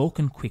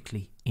spoken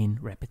quickly in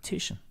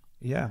repetition.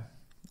 Yeah.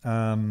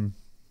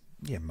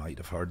 you might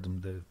have heard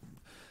them. You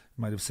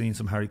might have seen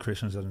some Hare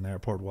Krishnas at an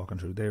airport walking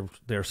through.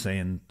 They're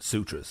saying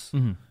sutras,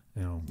 Mm-hmm.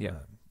 you know, Yeah.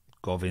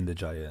 Govinda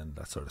Jaya and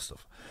that sort of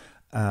stuff.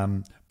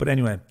 But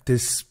anyway,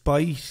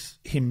 despite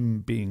his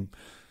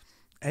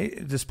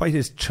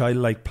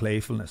childlike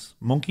playfulness,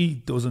 Monkey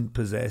doesn't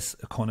possess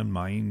a cunning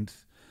mind.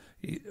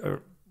 He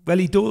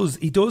does.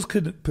 He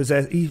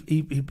possesses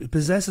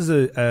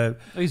a.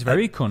 He's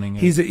very cunning.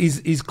 Yeah.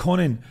 He's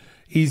cunning.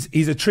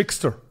 He's a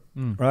trickster,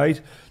 right?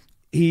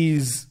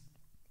 He's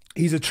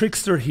a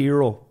trickster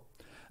hero,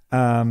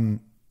 and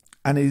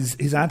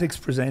his antics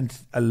present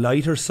a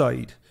lighter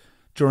side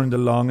during the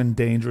long and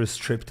dangerous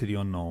trip to the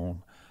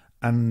unknown.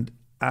 And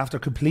after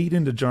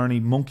completing the journey,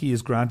 Monkey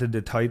is granted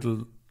the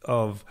title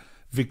of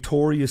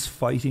Victorious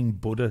Fighting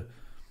Buddha,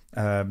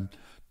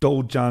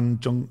 Dojan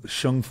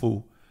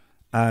Shungfu,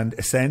 and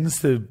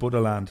ascends to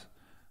Buddha land.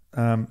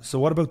 So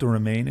what about the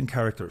remaining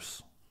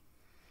characters?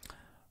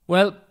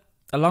 Well,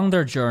 along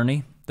their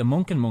journey, the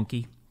monk and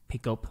monkey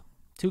pick up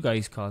two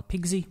guys called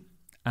Pigsy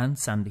and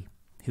Sandy,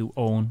 who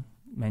Owen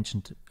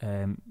mentioned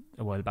a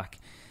while back.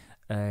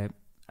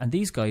 And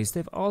these guys,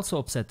 they've also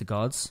upset the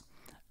gods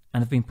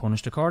and have been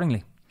punished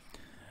accordingly.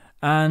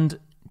 And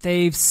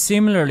they've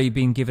similarly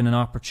been given an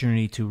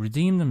opportunity to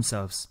redeem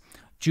themselves.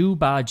 Ju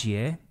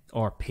Bajie,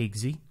 or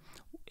Pigsy,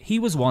 he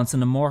was once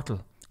an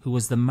immortal who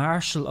was the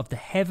marshal of the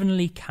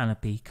heavenly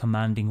canopy,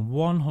 commanding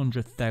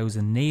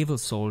 100,000 naval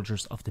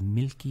soldiers of the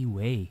Milky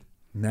Way.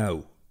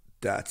 Now,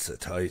 that's a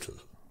title.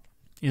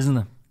 Isn't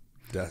it?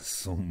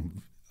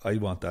 I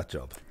want that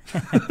job.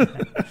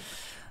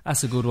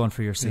 That's a good one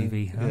for your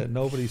CV. Yeah, huh? yeah,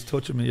 nobody's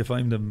touching me if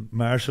I'm the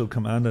marshal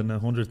commanding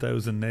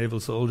 100,000 naval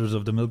soldiers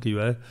of the Milky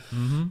Way.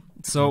 Mm-hmm.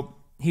 So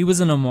he was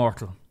an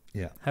immortal.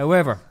 Yeah.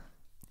 However,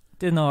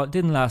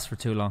 didn't last for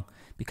too long,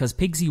 because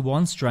Pigsy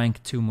once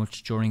drank too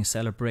much during a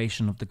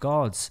celebration of the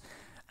gods,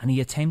 and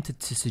he attempted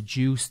to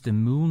seduce the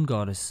moon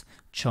goddess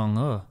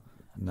Chang'e,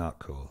 Not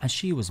cool. and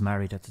she was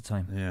married at the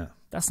time. Yeah.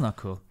 That's not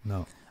cool.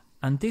 No.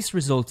 And this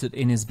resulted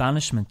in his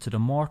banishment to the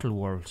mortal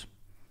world.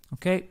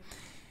 Okay?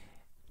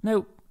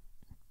 Now,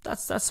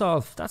 that's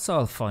all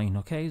fine,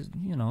 okay?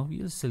 You know,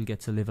 you'll still get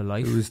to live a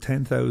life. It was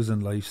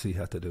 10,000 lives he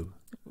had to do.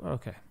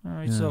 Okay. All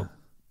right, Yeah. so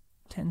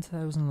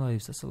 10,000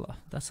 lives, that's a lot.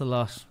 That's a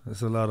lot.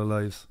 That's a lot of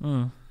lives.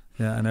 Mm.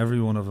 Yeah, and every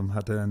one of them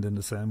had to end in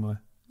the same way.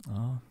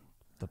 Oh,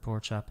 the poor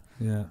chap.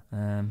 Yeah.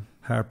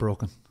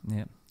 Heartbroken.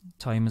 Yeah.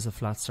 Time is a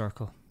flat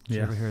circle. Did you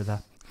Yeah. ever hear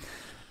that?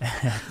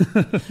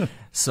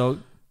 So,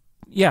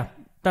 yeah,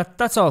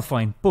 that's all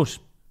fine. But,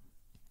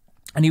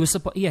 and he was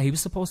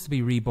supposed to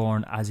be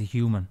reborn as a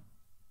human,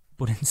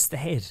 but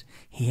instead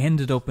he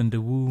ended up in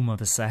the womb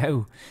of a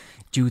sow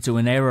due to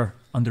an error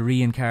on the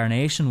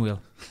reincarnation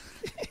wheel.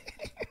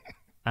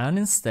 And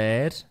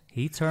instead,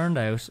 he turned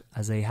out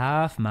as a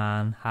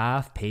half-man,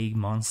 half-pig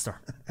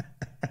monster.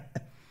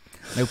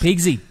 Now,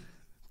 Pigsy,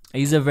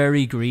 he's a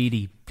very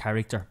greedy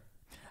character,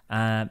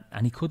 and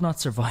he could not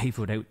survive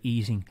without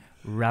eating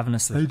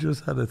ravenously. I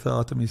just had a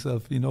thought to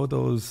myself. You know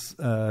those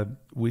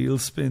wheel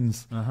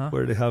spins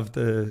where they have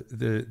the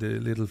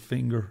little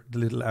finger, the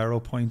little arrow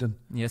pointing?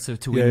 Yeah, so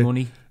to win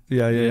money.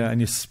 Yeah, and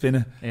you spin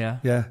it. Yeah.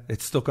 Yeah,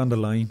 it's stuck on the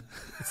line.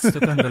 It's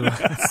stuck on the line.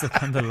 It's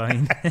stuck on the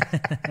line.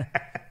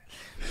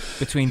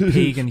 Between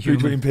pig and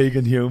human. Between pig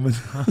and human.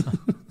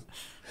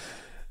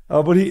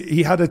 But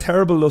he had a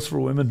terrible lust for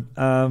women,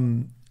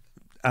 and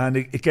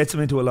it gets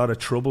him into a lot of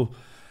trouble.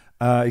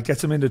 It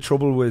gets him into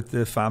trouble with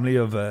the family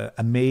of a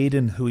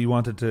maiden who he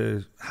wanted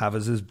to have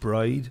as his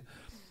bride.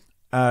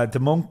 The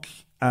monk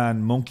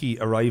and monkey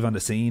arrive on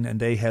the scene, and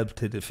they help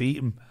to defeat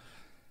him.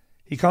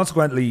 He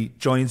consequently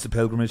joins the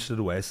pilgrimage to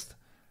the west.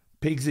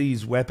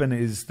 Pigsy's weapon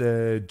is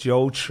the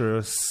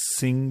Jotra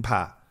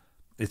Singpa.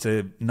 It's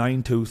a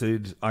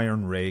 9-toothed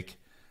iron rake,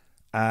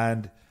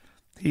 and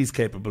he's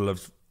capable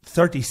of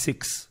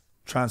 36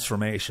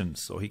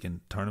 transformations, so he can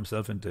turn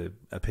himself into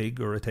a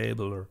pig or a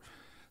table or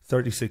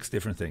 36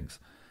 different things.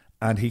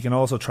 And he can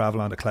also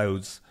travel on the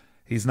clouds.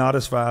 He's not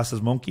as fast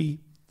as Monkey,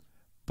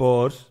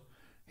 but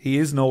he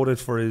is noted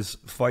for his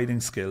fighting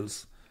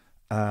skills.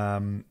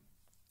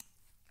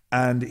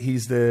 And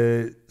he's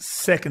the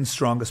second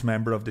strongest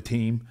member of the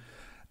team,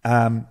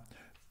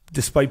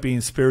 despite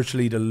being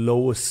spiritually the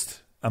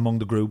lowest among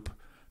the group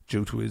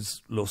due to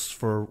his lust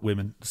for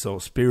women. So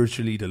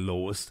spiritually the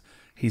lowest.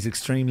 He's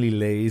extremely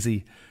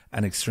lazy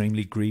and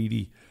extremely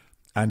greedy,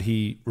 and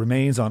he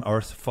remains on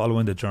Earth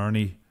following the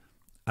journey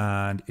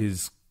and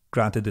is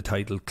granted the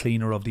title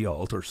Cleaner of the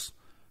Altars,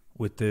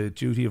 with the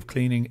duty of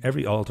cleaning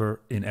every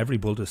altar in every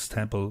Buddhist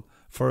temple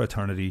for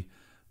eternity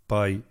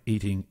by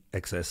eating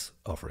excess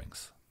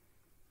offerings.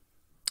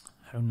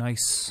 How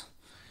nice.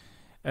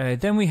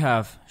 Then we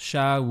have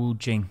Sha Wu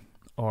Jing,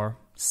 or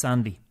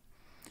Sandy.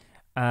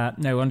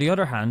 Now, on the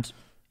other hand,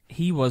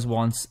 he was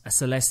once a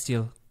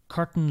celestial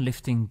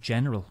curtain-lifting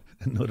general.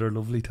 Another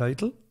lovely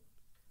title.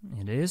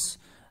 It is.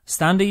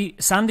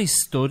 Sandy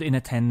stood in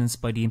attendance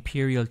by the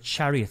imperial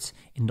chariot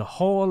in the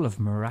Hall of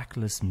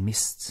Miraculous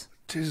Mists.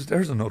 Jesus,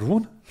 there's another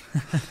one.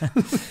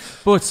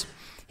 But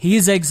he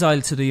is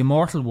exiled to the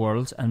immortal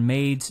world and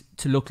made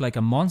to look like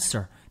a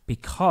monster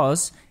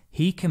because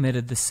he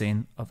committed the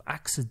sin of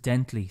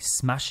accidentally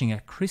smashing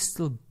a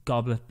crystal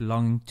goblet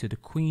belonging to the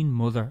Queen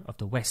Mother of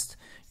the West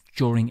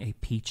during a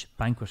peach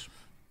banquet.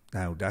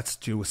 Now, that's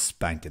due a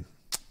spanking.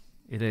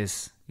 It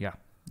is, yeah.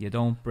 You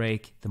don't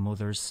break the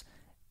mother's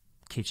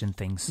kitchen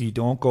things. You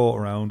don't go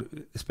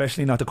around,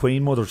 especially not the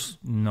Queen Mothers.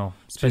 No,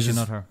 especially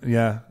not her.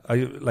 Yeah,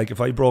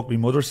 if I broke my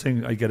mother's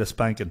thing, I'd get a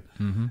spanking.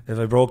 Mm-hmm. If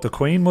I broke the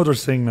Queen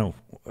Mother's thing now,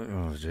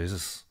 oh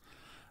Jesus,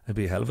 it'd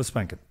be a hell of a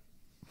spanking.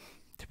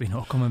 There'd be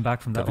no coming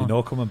back from that There'd be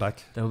no coming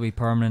back. There would be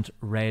permanent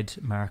red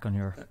mark on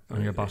your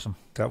bottom.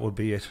 That would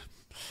be it.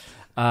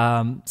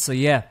 So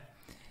yeah,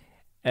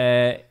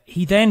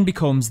 he then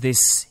becomes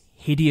this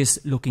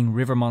hideous-looking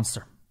river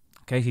monster.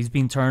 Okay, he's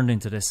been turned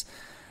into this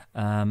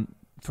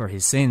for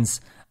his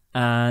sins,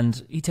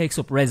 and he takes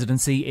up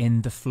residency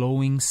in the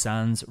Flowing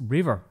Sands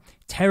River,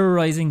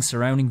 terrorizing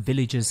surrounding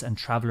villages and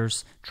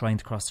travellers trying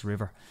to cross the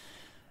river.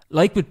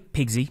 Like with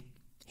Pigsy,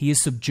 he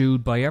is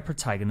subdued by our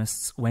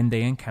protagonists when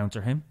they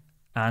encounter him,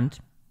 and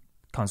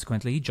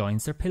consequently he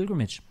joins their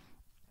pilgrimage.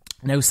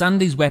 Now,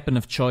 Sandy's weapon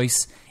of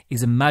choice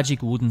is a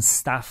magic wooden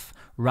staff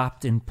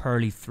wrapped in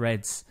pearly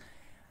threads.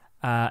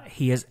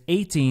 He has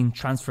 18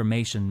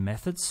 transformation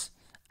methods,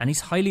 and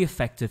he's highly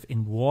effective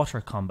in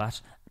water combat,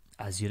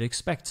 as you'd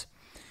expect.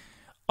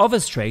 Of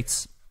his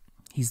traits,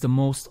 he's the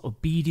most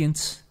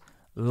obedient,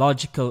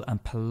 logical,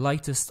 and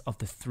politest of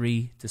the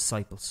three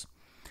disciples.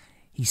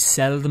 He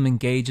seldom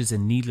engages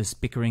in needless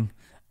bickering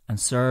and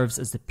serves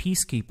as the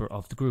peacekeeper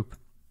of the group.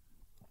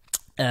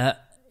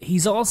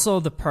 He's also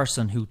the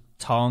person who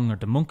Tong, or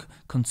the monk,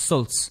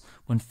 consults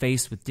when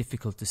faced with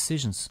difficult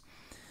decisions.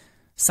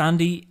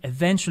 Sandy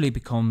eventually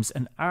becomes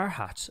an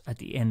arhat at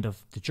the end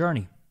of the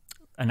journey.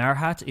 An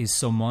arhat is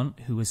someone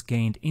who has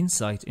gained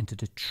insight into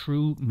the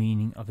true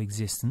meaning of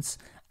existence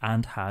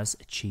and has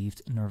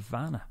achieved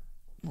nirvana.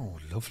 Oh,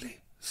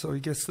 lovely. So he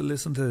gets to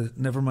listen to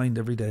Nevermind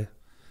every day.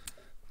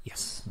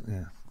 Yes.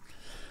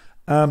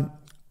 Yeah.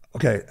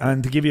 Okay,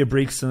 and to give you a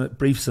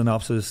brief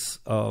synopsis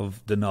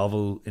of the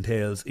novel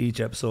entails, each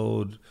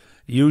episode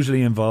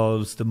usually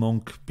involves the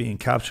monk being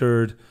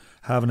captured,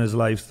 having his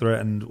life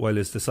threatened, while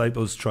his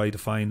disciples try to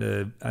find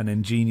an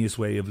ingenious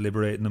way of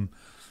liberating him.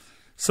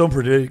 Some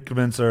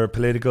predicaments are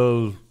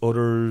political,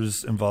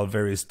 others involve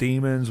various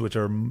demons, which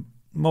are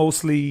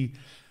mostly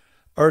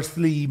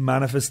earthly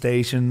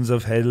manifestations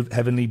of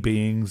heavenly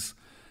beings.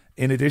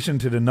 In addition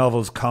to the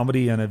novel's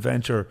comedy and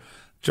adventure,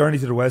 Journey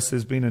to the West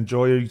has been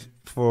enjoyed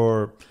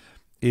for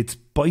its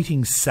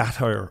biting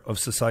satire of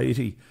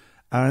society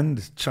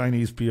and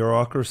Chinese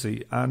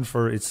bureaucracy, and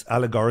for its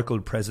allegorical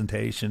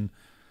presentation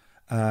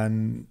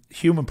and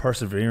human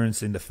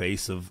perseverance in the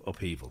face of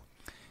upheaval.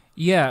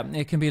 Yeah,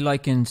 it can be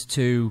likened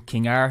to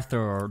King Arthur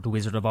or The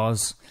Wizard of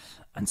Oz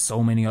and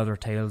so many other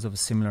tales of a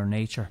similar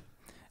nature.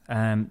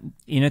 In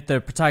it, the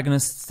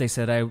protagonists, they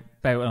set out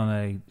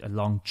on a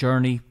long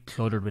journey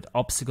cluttered with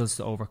obstacles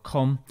to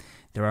overcome.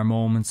 There are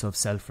moments of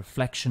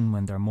self-reflection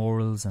when their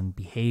morals and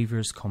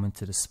behaviours come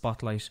into the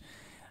spotlight,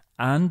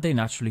 and they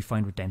naturally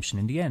find redemption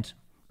in the end.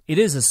 It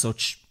is, as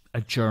such,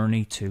 a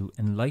journey to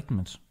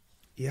enlightenment.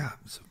 Yeah,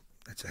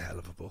 it's a hell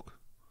of a book.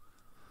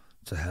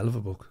 It's a hell of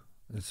a book.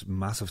 It's a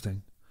massive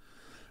thing.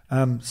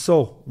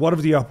 So, what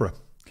of the opera?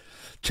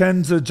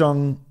 Chen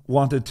Zizhong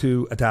wanted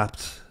to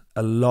adapt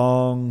a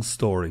long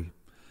story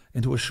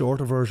into a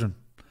shorter version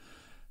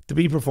to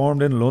be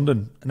performed in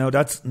London. Now,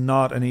 that's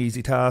not an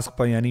easy task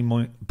by any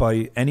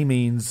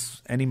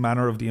means, any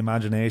manner of the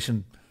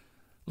imagination.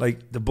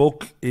 Like, the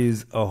book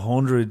is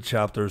 100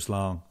 chapters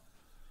long.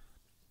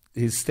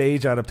 His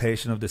stage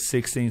adaptation of the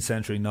 16th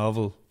century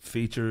novel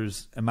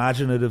features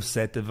imaginative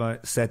set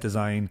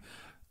design.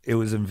 It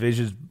was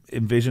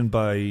envisioned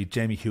by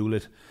Jamie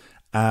Hewlett,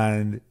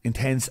 and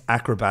intense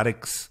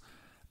acrobatics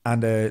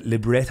and a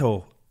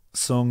libretto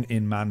sung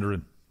in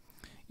Mandarin.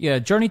 Yeah,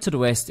 Journey to the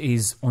West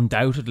is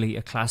undoubtedly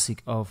a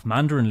classic of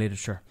Mandarin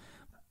literature,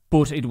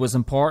 but it was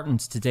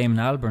important to Damon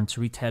Albarn to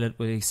retell it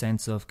with a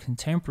sense of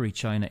contemporary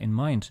China in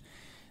mind.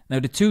 Now,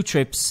 the two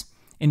trips,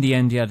 in the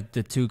end, yeah,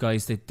 the two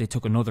guys, they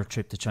took another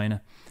trip to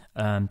China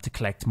to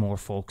collect more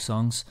folk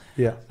songs.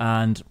 Yeah.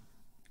 And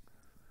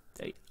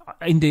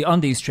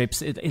on these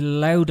trips, it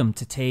allowed them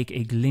to take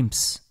a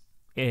glimpse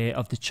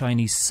of the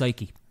Chinese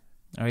psyche,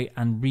 all right,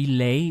 and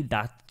relay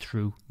that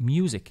through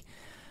music.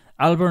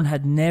 Albarn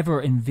had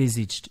never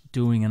envisaged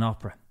doing an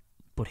opera,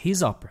 but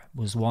his opera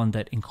was one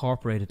that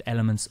incorporated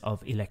elements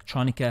of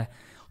electronica,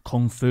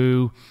 kung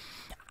fu,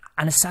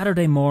 and a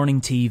Saturday morning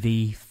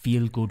TV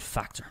feel-good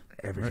factor.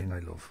 Everything I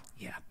love.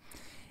 Yeah.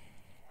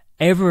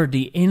 Ever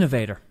the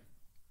innovator,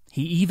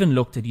 he even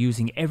looked at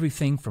using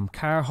everything from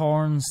car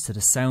horns to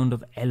the sound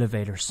of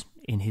elevators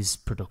in his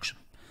production.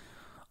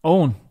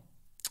 Owen,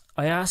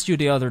 I asked you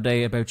the other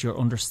day about your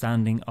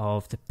understanding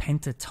of the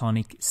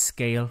pentatonic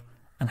scale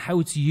and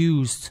how it's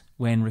used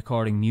when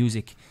recording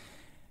music.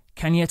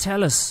 Can you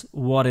tell us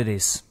what it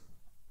is?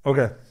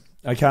 Okay,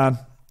 I can.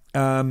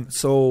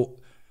 So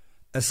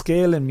a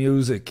scale in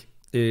music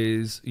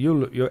is,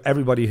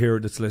 everybody here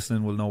that's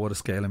listening will know what a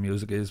scale in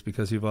music is,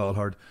 because you've all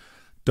heard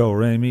do,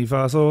 re, mi,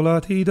 fa, sol, la,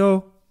 ti,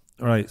 do,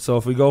 Right. So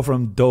if we go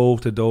from do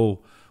to do,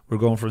 we're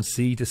going from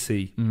C to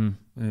C.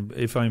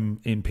 If I'm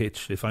in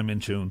pitch, if I'm in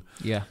tune.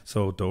 Yeah.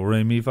 So do,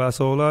 re, mi, fa,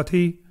 sol, la,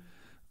 ti.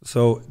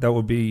 So that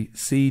would be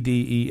C,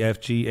 D, E, F,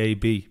 G, A,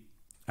 B.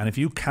 And if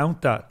you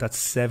count that, that's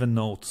 7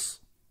 notes,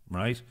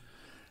 right?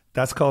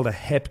 That's called a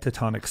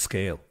heptatonic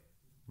scale,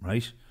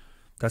 right?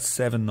 That's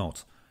 7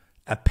 notes.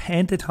 A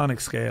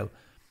pentatonic scale,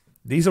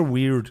 these are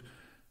weird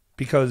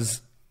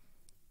because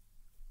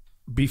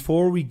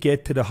before we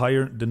get to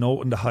the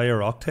note in the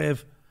higher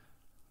octave,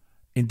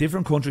 in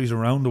different countries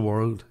around the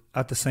world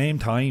at the same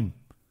time,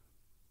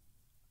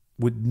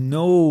 with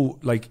no,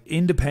 like,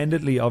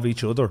 independently of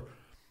each other,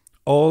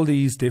 all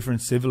these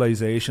different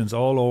civilizations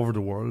all over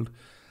the world,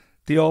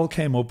 they all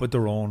came up with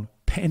their own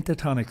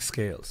pentatonic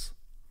scales.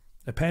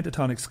 A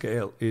pentatonic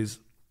scale is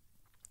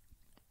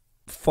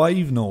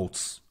 5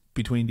 notes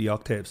between the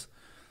octaves.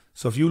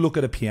 So if you look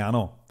at a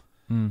piano,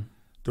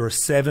 there are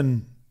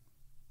seven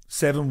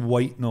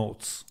white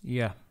notes.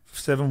 Yeah.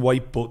 7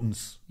 white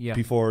buttons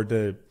before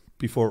it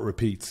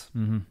repeats.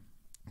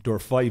 There are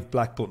 5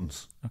 black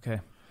buttons. Okay.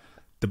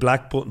 The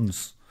black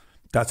buttons,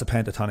 that's a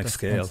pentatonic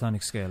scale.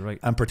 Pentatonic scale, right.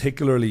 And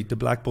particularly the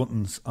black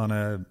buttons on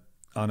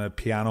a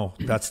piano,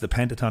 that's the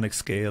pentatonic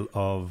scale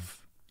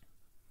of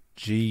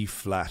G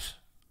flat,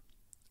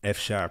 F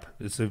sharp.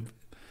 It's a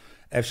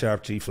F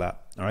sharp, G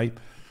flat, all right?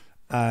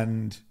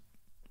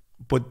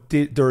 But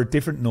there are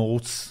different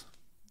notes.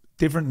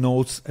 Different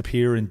notes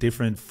appear in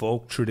different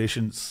folk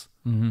traditions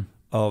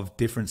of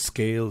different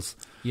scales.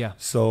 Yeah.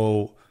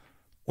 So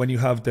when you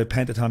have the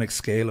pentatonic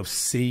scale of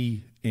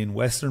C in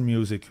Western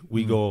music,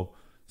 we go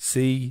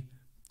C,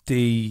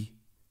 D,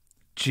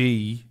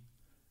 G,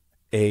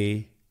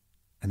 A,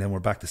 and then we're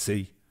back to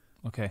C.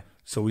 Okay.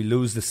 So we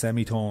lose the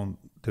semitone,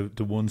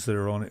 the ones that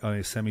are on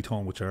a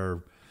semitone, which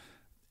are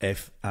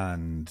F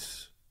and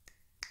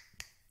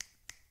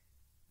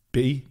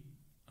B.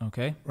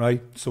 Okay.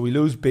 Right? So we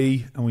lose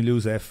B and we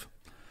lose F.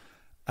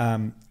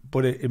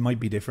 But it might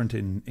be different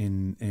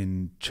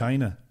in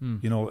China.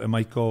 You know, it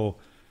might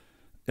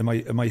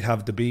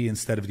have the B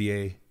instead of the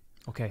A.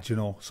 Okay. Do you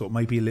know? So it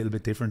might be a little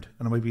bit different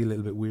and it might be a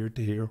little bit weird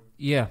to hear.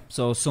 Yeah.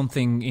 So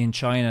something in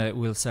China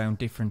will sound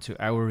different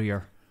to our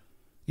ear.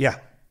 Yeah.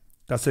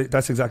 That's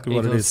exactly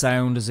what it is. It'll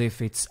sound as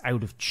if it's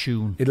out of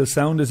tune. It'll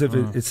sound as if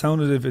it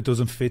sounds as if it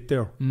doesn't fit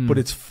there. But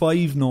it's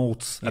 5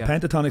 notes. Yeah. A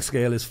pentatonic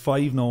scale is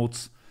 5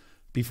 notes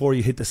before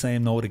you hit the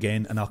same note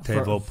again, an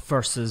octave up.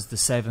 Versus the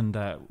 7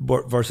 that...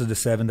 Versus the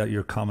 7 that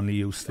you're commonly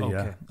used to,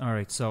 Okay. All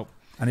right. So...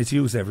 And it's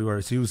used everywhere.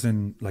 It's used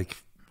in, like,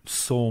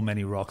 so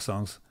many rock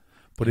songs.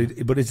 But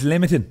it's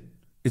limiting.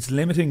 It's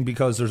limiting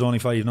because there's only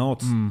 5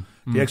 notes.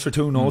 The extra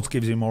 2 notes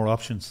gives you more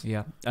options.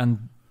 Yeah.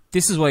 And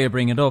this is why I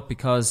bring it up,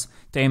 because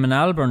Damon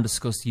Albarn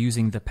discussed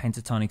using the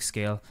pentatonic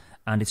scale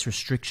and its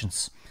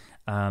restrictions.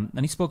 And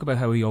he spoke about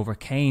how he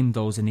overcame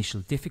those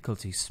initial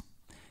difficulties.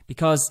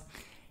 Because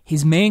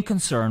his main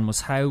concern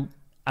was how,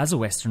 as a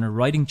Westerner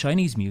writing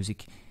Chinese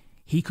music,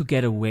 he could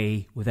get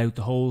away without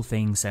the whole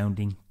thing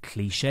sounding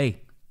cliche,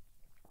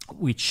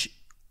 which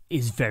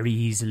is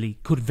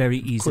could very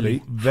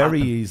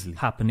easily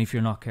happen if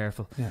you're not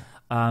careful. Yeah.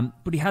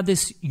 But he had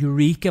this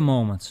eureka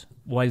moment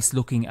whilst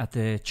looking at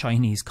the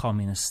Chinese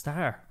Communist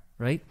star,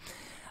 right?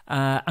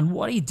 And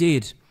what he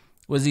did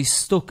was he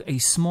stuck a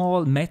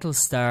small metal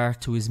star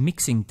to his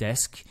mixing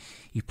desk.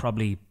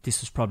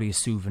 This was probably a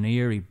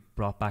souvenir he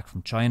brought back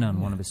from China on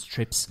one of his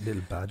trips. A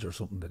little badge or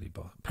something that he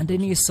bought. And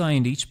then he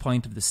assigned each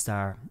point of the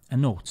star a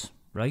note,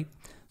 right?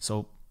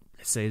 So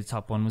let's say the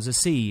top one was a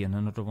C and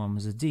another one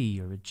was a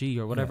D or a G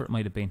or whatever it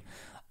might have been.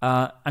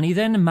 And he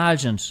then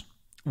imagined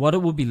what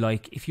it would be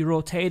like if you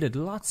rotated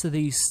lots of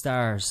these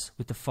stars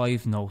with the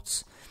 5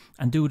 notes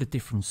and do it at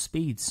different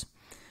speeds.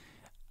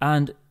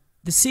 And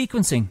the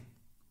sequencing,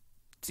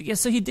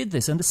 so he did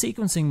this, and the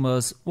sequencing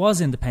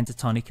was in the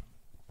pentatonic.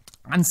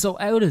 And so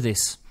out of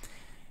this,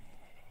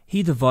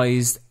 he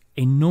devised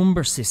a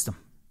number system,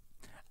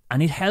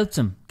 and it helped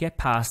him get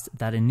past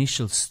that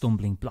initial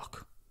stumbling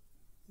block.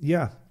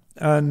 Yeah,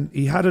 and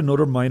he had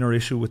another minor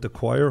issue with the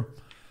choir.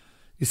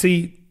 You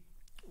see,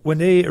 when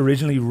they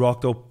originally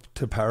rocked up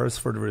to Paris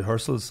for the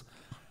rehearsals,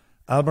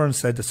 Albarn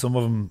said that some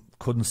of them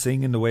couldn't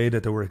sing in the way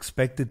that they were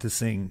expected to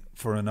sing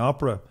for an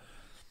opera.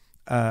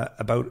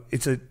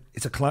 It's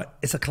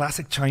a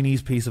classic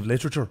Chinese piece of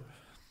literature.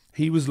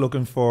 He was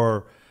looking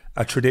for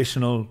a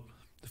traditional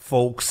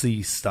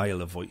folksy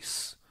style of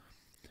voice.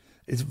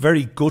 It's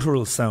very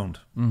guttural sound.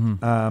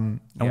 And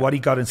what he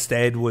got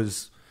instead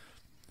was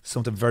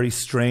something very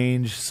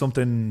strange,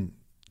 something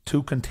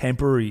too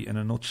contemporary in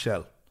a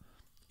nutshell.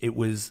 It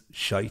was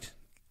shite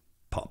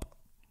pop.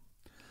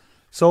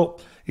 So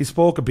he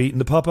spoke of beating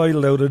the pop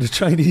idol out of the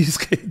Chinese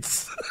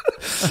kids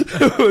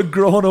who had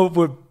grown up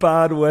with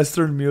bad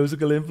Western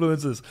musical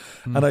influences.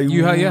 And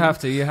You have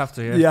to. You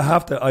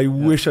have to. I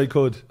wish I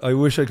could. I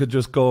wish I could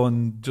just go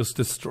and just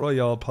destroy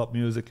all pop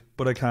music,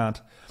 but I can't.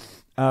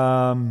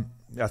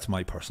 That's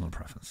my personal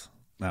preference.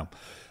 Now,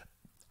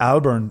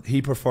 Albarn,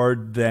 he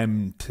preferred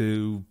them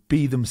to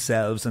be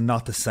themselves and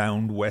not to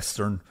sound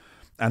Western.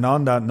 And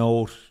on that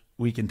note,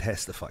 we can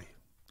testify.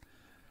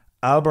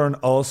 Albarn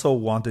also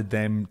wanted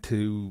them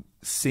to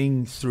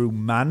sing through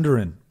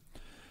Mandarin,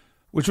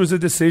 which was a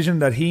decision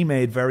that he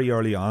made very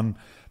early on.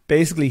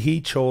 Basically,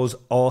 he chose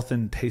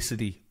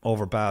authenticity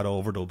over bad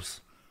overdubs.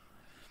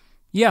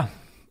 Yeah,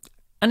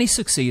 and he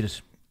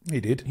succeeded. He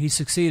did. He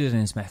succeeded in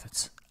his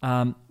methods.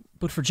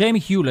 But for Jamie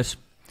Hewlett,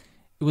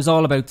 it was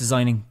all about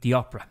designing the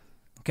opera.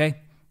 Okay?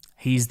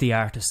 He's the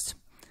artist.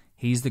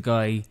 He's the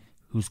guy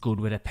who's good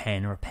with a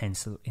pen or a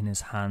pencil in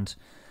his hand.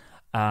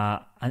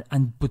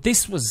 But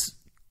this was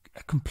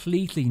a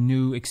completely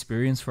new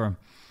experience for him.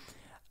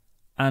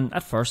 And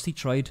at first he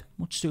tried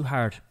much too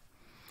hard.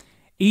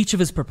 Each of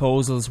his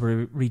proposals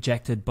were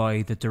rejected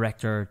by the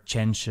director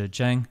Chen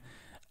Shizheng.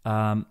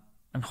 And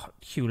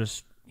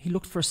Hewlett, he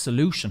looked for a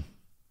solution.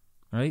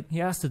 Right?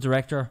 He asked the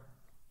director,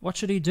 what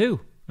should he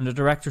do? And the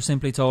director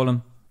simply told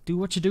him, do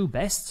what you do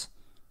best.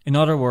 In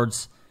other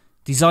words,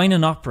 design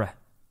an opera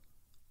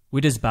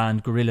with his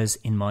band Gorillaz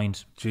in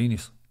mind.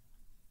 Genius.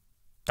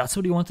 That's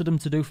what he wanted them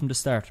to do from the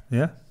start.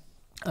 Yeah.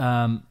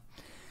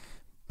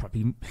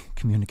 Probably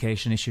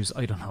communication issues,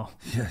 I don't know.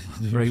 Yeah.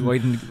 Right, why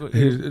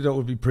didn't, that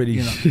would be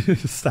pretty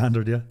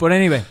standard, yeah. But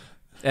anyway,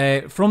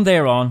 from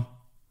there on,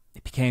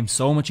 it became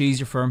so much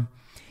easier for him.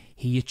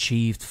 He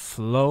achieved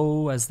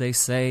flow, as they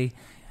say,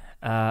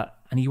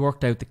 and he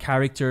worked out the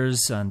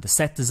characters and the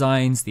set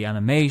designs, the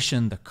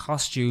animation, the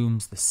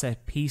costumes, the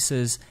set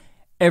pieces,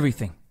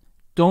 everything.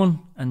 Done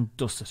and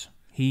dusted.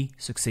 He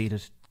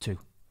succeeded too.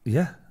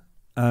 Yeah.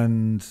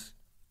 And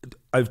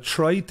I've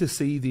tried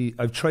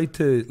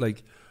to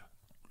like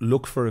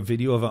look for a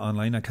video of it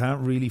online. I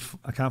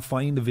can't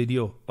find the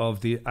video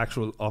of the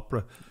actual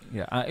opera.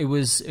 Yeah, it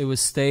was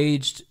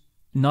staged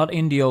not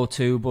in the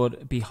O2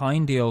 but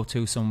behind the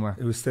O2 somewhere.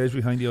 It was staged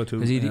behind the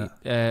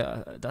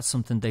O2. That's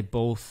something they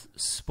both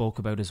spoke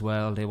about as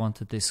well. They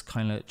wanted this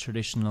kind of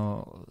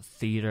traditional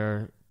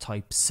theatre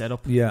type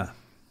setup. Yeah.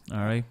 All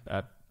right.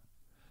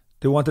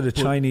 They wanted a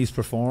Chinese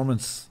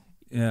performance.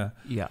 Yeah.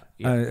 Yeah.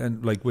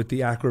 And like with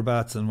the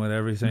acrobats and with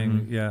everything.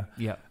 Mm-hmm. Yeah.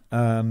 Yeah.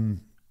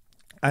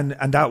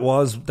 And that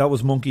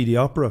was Monkey the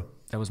Opera.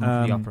 That was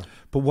Monkey the Opera.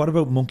 But what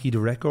about Monkey the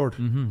Record?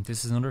 Mm-hmm.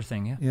 This is another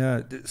thing, yeah.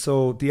 Yeah.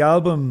 So the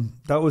album,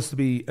 that was to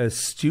be a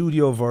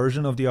studio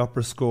version of the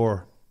opera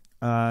score.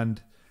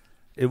 And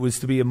it was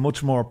to be a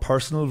much more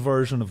personal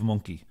version of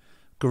Monkey.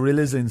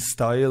 Gorillaz in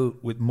style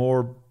with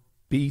more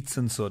beats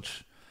and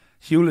such.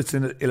 Hewlett's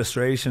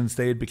illustrations,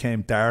 they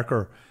became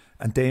darker.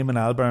 And Damon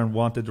Albarn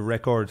wanted the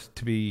record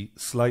to be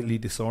slightly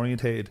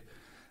disorientated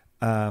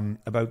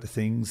about the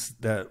things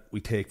that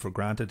we take for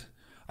granted.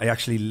 I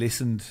actually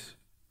listened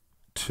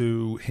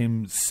to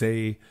him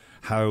say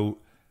how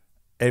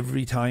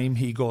every time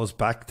he goes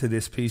back to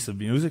this piece of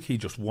music, he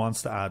just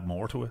wants to add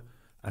more to it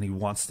and he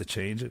wants to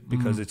change it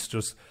because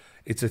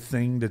it's a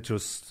thing that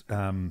just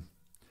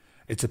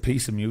it's a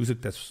piece of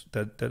music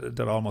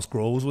that almost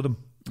grows with him.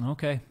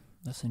 Okay,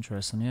 that's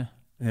interesting. Yeah,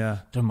 yeah.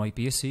 There might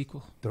be a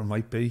sequel. There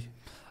might be.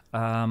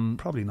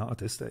 Probably not at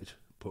this stage,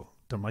 but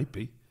there might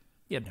be.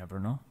 You never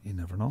know. You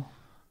never know.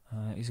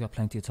 He's got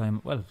plenty of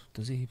time. Well,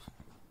 does he?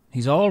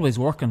 He's always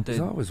working.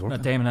 He's always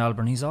working. Damon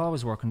Albarn, he's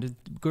always working. The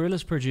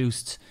Gorillaz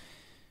produced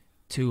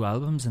 2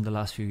 albums in the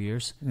last few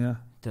years. Yeah.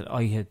 That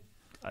I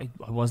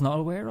was not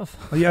aware of.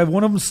 Oh, yeah,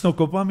 one of them snuck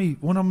up on me.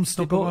 One of them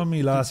snuck up on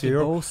me last year.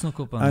 They both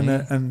snuck up on me.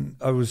 And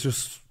I was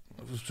just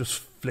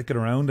flicking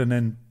around, and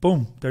then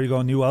boom, there you go,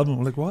 a new album.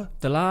 I'm like, what?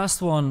 The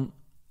last one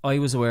I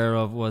was aware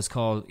of was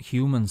called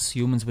Humans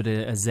with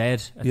a Z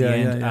at the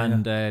end,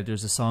 and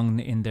there's a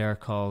song in there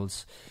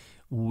called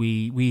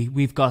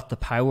We've Got the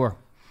Power.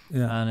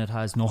 Yeah. And it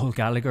has Noel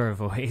Gallagher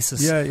of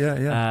Oasis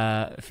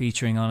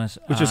featuring on it.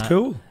 Which is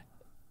cool.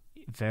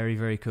 Very,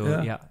 very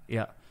cool.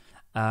 Yeah.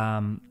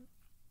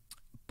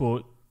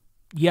 But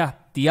yeah,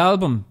 the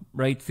album,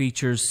 right,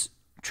 features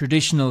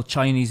traditional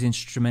Chinese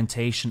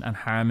instrumentation and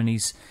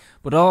harmonies,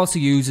 but also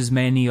uses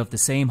many of the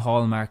same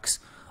hallmarks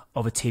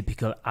of a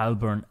typical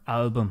Albarn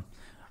album.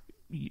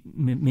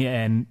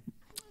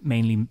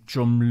 Mainly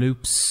drum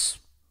loops,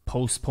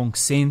 post-punk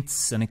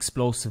synths, and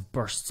explosive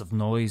bursts of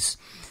noise.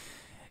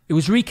 It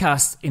was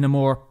recast in a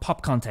more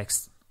pop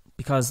context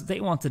because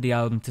they wanted the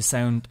album to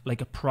sound like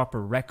a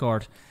proper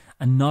record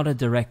and not a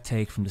direct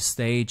take from the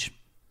stage.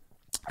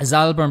 As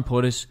Albarn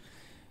put it,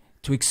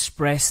 to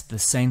express the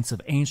sense of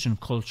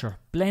ancient culture,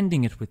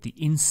 blending it with the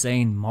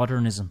insane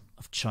modernism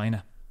of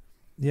China.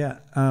 Yeah,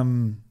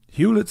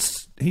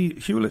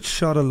 Hewlett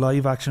shot a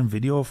live action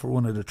video for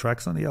one of the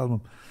tracks on the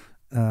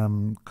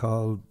album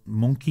called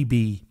Monkey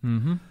Bee.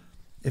 Mm-hmm.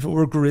 If it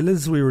were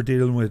Gorillaz we were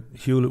dealing with,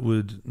 Hewlett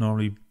would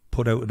normally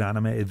put out an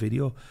animated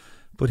video,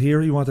 but here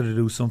he wanted to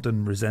do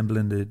something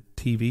resembling the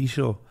TV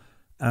show,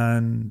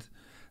 and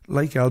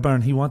like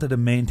Albarn, he wanted to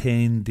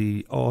maintain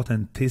the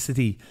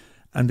authenticity,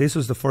 and this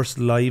was the first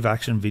live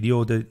action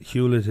video that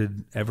Hewlett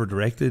had ever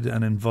directed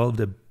and involved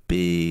a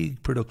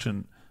big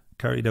production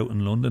carried out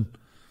in London.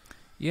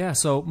 Yeah,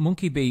 so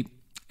Monkey Bee,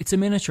 it's a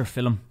miniature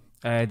film.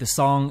 The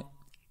song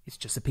is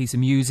just a piece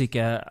of music,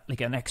 like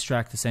an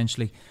extract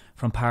essentially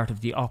from part of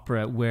the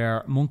opera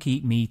where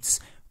Monkey meets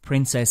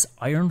Princess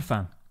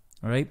Ironfan,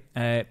 All right,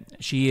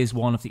 she is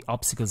one of the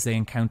obstacles they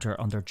encounter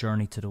on their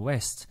journey to the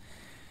West.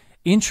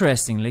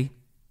 Interestingly,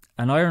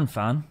 an iron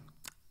fan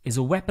is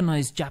a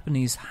weaponized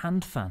Japanese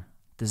hand fan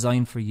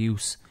designed for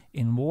use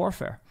in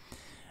warfare.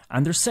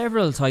 And there's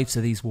several types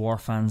of these war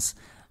fans,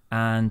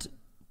 and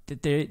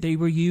they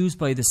were used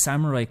by the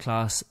samurai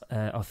class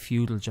of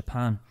feudal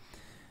Japan.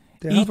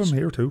 They have them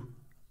here too.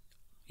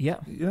 Yeah.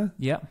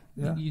 Yeah.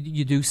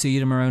 You do see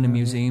them around in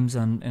museums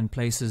and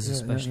places,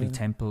 especially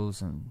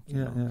temples and.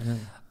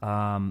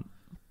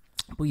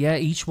 But yeah,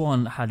 each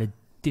one had a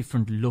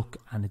different look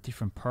and a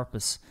different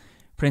purpose.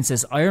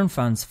 Princess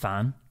Ironfan's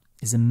fan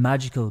is a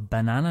magical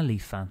banana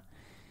leaf fan.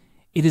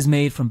 It is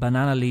made from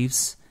banana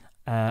leaves.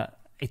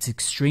 It's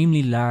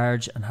extremely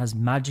large and has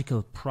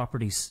magical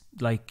properties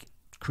like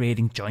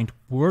creating giant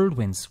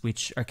whirlwinds,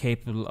 which are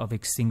capable of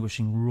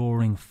extinguishing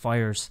roaring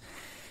fires.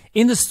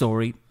 In the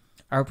story,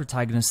 our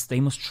protagonists, they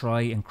must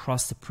try and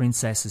cross the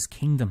princess's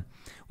kingdom,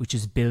 which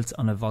is built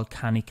on a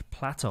volcanic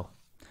plateau.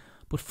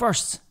 But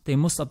first, they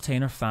must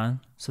obtain her fan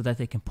so that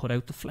they can put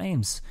out the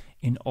flames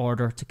in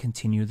order to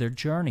continue their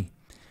journey.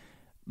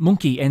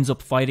 Monkey ends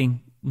up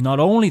fighting not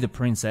only the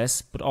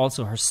princess, but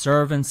also her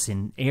servants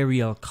in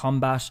aerial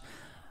combat,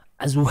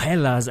 as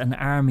well as an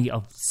army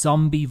of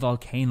zombie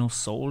volcano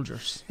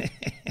soldiers.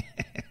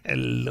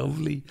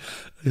 Lovely.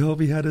 I hope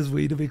he had his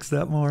Weetabix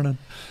that morning.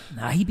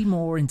 Nah, he'd be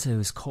more into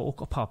his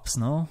Cocoa Pops,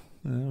 no?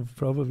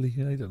 Probably,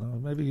 I don't know.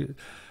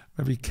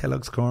 Maybe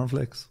Kellogg's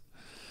cornflakes.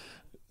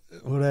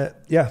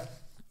 But yeah.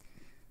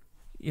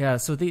 Yeah,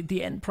 so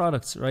the end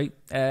products, right?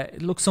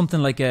 It looks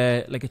something like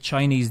a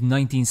Chinese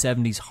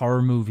 1970s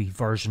horror movie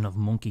version of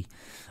Monkey.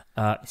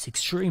 It's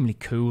extremely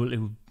cool. It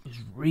was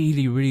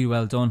really, really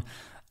well done.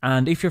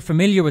 And if you're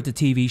familiar with the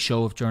TV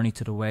show of Journey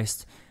to the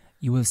West,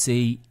 you will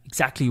see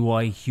exactly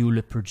why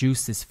Hewlett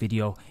produced this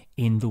video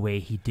in the way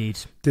he did.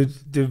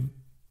 The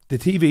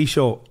TV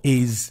show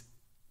is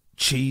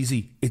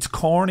cheesy. It's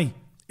corny.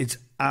 It's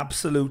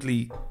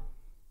absolutely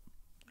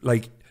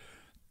like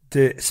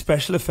the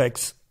special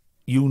effects.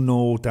 You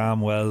know damn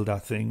well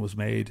that thing was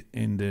made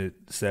in the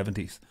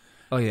 70s.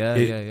 Oh yeah,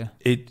 yeah.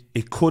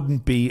 It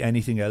couldn't be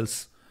anything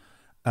else.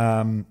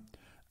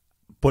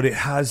 But it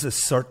has a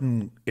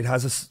certain, it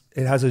has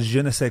a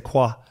je ne sais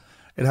quoi.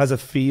 It has a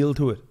feel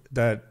to it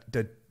that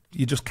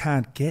you just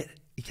can't get.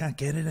 You can't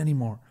get it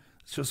anymore.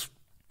 It's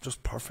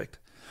just perfect.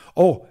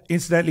 Oh,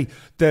 incidentally,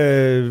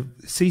 the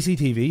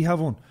CCTV have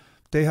one.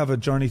 They have a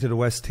Journey to the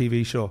West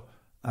TV show,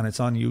 and it's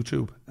on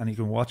YouTube, and you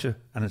can watch it,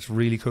 and it's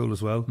really cool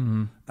as well.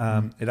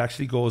 It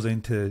actually goes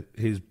into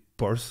his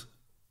birth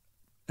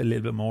a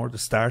little bit more. The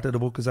start of the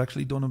book is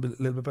actually done a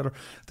little bit better.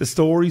 The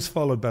story's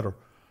followed better,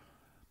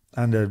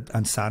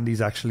 and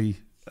Sandy's actually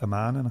a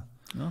man in it.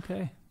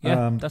 Okay,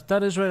 yeah,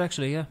 that is right.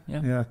 Actually, yeah.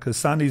 Because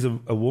Sandy's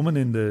a woman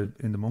in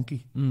the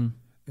Monkey.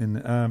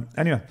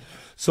 Anyway,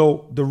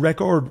 so the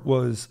record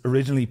was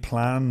originally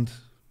planned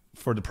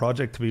for the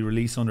project to be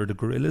released under the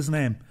Gorillaz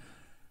name,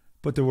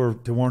 but they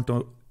weren't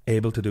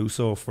able to do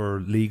so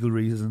for legal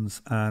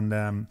reasons,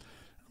 and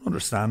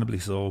understandably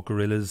so.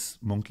 Gorillaz,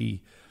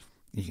 Monkey,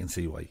 you can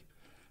see why.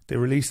 They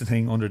released the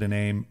thing under the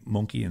name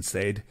Monkey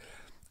instead.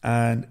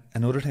 And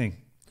another thing,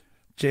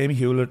 Jamie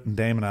Hewlett and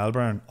Damon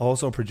Albarn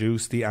also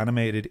produced the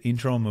animated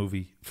intro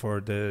movie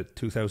for the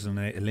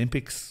 2008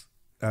 Olympics,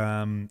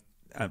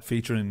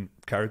 featuring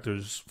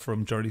characters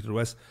from Journey to the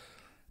West.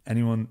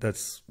 Anyone that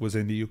was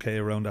in the UK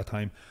around that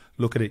time,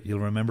 look at it, you'll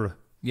remember it.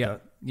 Yeah,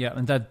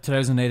 and that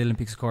 2008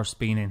 Olympics, of course,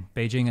 being in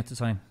Beijing at the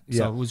time,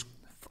 so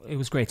it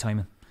was great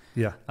timing.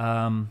 Yeah,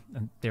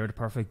 and they were the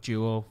perfect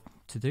duo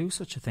to do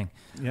such a thing.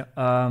 Yeah.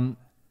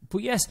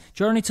 But yes,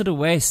 Journey to the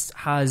West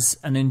has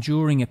an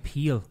enduring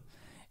appeal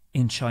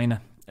in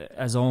China.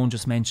 As Owen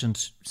just mentioned,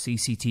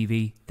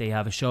 CCTV, they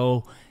have a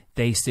show.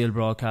 They still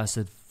broadcast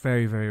it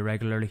very, very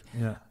regularly.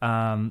 Yeah.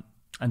 And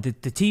the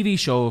TV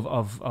show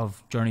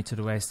of Journey to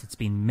the West, it's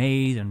been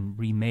made and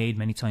remade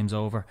many times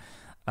over.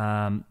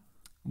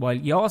 While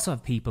you also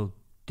have people,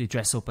 they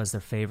dress up as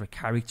their favourite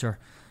character,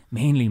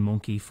 mainly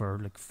Monkey, for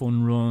like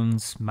fun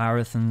runs,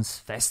 marathons,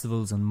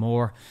 festivals and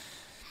more.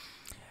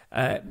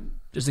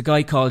 There's a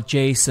guy called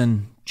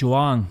Jason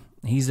Zhuang.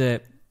 He's a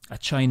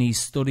Chinese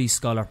studies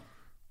scholar.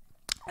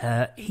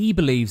 He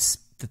believes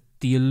that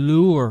the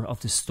allure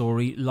of the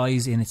story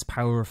lies in its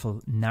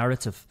powerful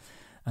narrative,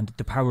 and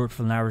the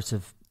powerful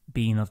narrative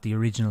being of the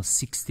original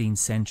 16th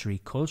century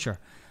culture.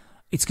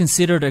 It's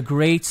considered a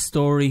great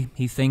story,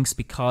 he thinks,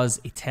 because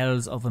it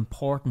tells of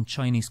important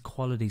Chinese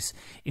qualities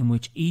in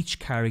which each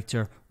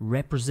character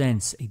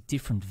represents a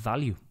different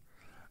value.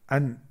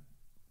 And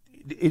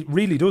it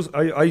really does.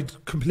 I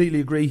completely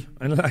agree.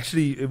 And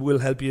actually, it will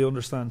help you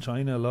understand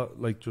China a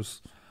lot, like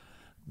just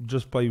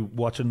by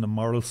watching the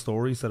moral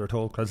stories that are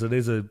told, because it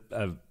is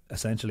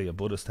essentially a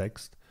Buddhist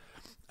text.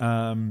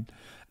 And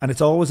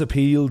it's always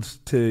appealed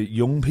to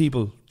young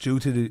people due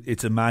to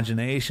its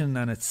imagination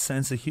and its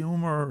sense of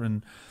humour,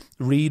 and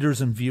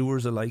readers and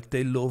viewers alike.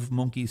 They love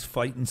Monkey's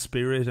fighting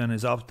spirit and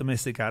his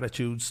optimistic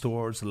attitudes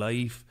towards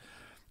life,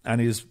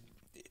 and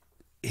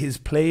his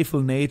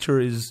playful nature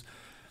is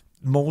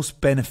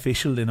most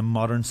beneficial in a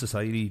modern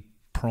society,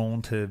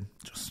 prone to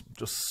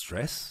just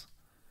stress.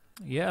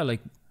 Yeah, like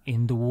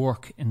in the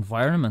work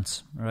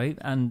environment, right?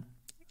 And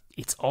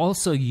it's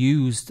also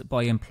used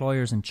by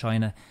employers in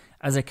China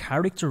as a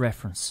character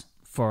reference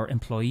for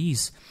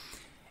employees.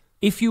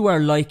 If you are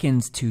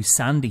likened to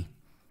Sandy,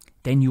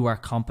 then you are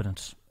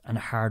competent and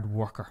a hard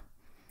worker.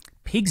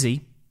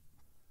 Pigsy,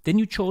 then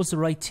you chose the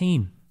right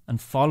team and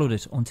followed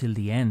it until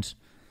the end.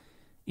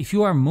 If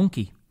you are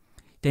Monkey,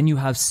 then you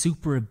have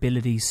super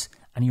abilities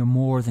and you're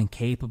more than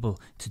capable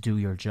to do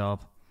your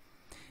job.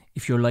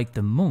 If you're like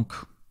the monk,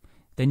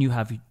 then you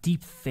have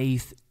deep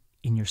faith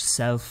in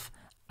yourself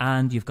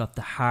and you've got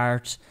the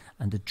heart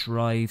and the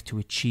drive to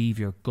achieve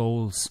your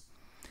goals.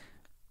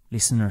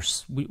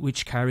 Listeners,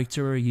 which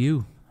character are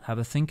you? Have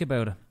a think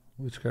about it.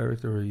 Which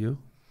character are you?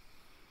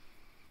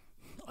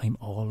 I'm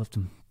all of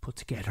them put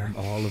together. I'm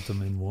all of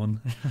them in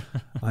one.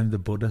 I'm the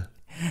Buddha.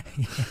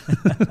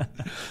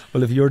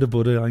 Well, if you're the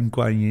Buddha, I'm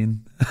Guan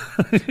Yin.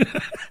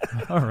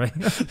 All right.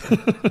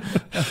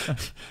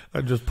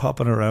 I'm just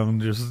popping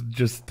around,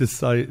 just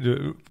decide,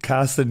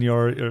 casting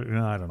your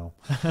I don't know,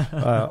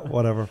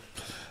 whatever.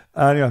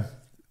 Anyway,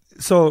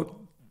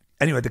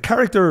 the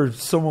character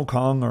Sun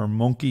Wukong or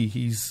Monkey,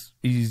 he's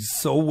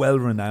so well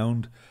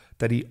renowned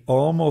that he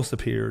almost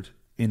appeared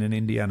in an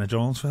Indiana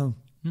Jones film.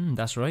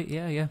 That's right.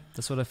 Yeah.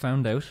 That's what I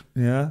found out.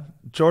 Yeah.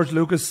 George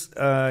Lucas,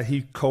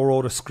 he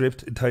co-wrote a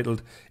script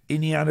entitled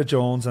Indiana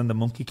Jones and the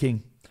Monkey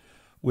King,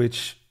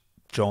 which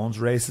Jones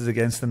races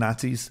against the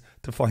Nazis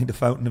to find a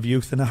fountain of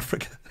youth in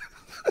Africa.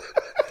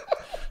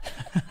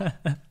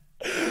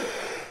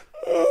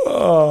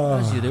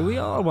 As you do, we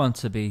all want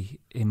to be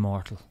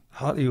immortal.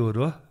 Hollywood,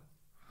 what?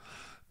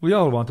 We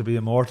all want to be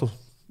immortal.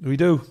 We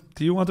do.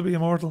 Do you want to be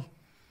immortal?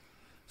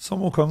 Sun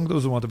Wukong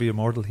doesn't want to be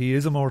immortal. He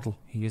is immortal.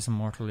 He is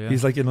immortal, yeah.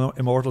 He's like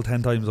immortal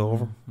 10 times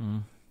over.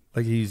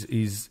 Like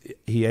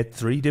he ate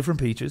 3 different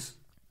peaches.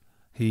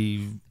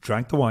 He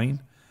drank the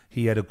wine.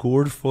 He had a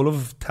gourd full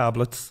of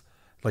tablets.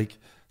 Like,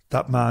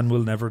 that man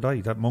will never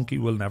die. That monkey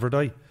will never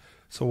die.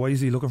 So why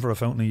is he looking for a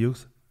fountain of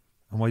youth?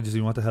 And why does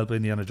he want to help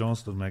Indiana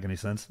Jones? Doesn't make any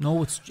sense.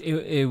 No,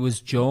 it was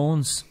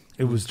Jones.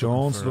 It was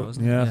Jones.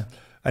 Yeah.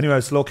 Anyway,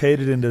 it's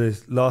located in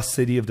the lost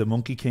city of the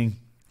Monkey King.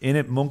 In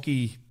it,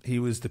 Monkey, he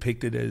was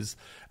depicted as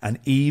an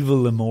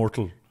evil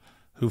immortal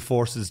who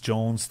forces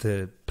Jones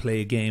to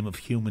play a game of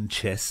human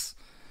chess,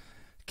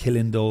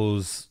 killing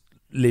those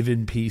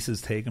living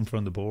pieces taken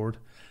from the board.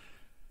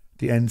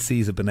 The end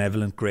sees a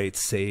benevolent great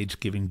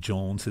sage giving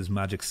Jones his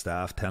magic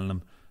staff, telling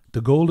him,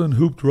 "The golden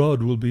hooped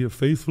rod will be a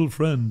faithful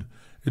friend.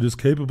 It is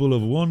capable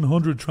of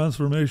 100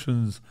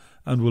 transformations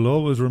and will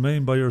always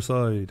remain by your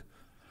side."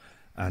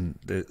 And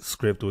the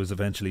script was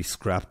eventually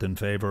scrapped in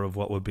favour of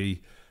what would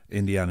be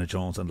Indiana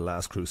Jones and the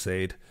Last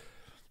Crusade,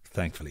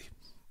 thankfully.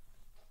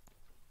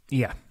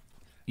 Yeah.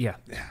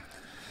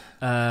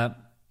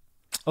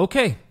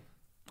 Okay,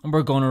 and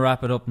we're going to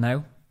wrap it up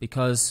now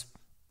because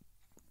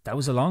that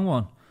was a long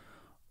one.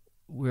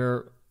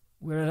 We're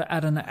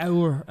at an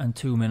hour and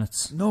 2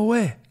 minutes. No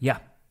way. Yeah.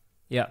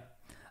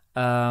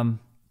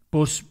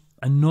 But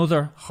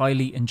another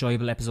highly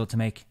enjoyable episode to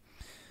make.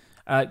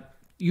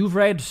 You've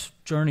read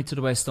Journey to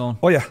the West Stone.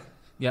 Oh yeah.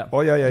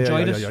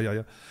 Enjoyed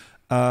it?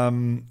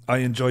 I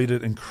enjoyed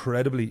it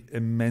incredibly,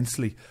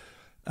 immensely.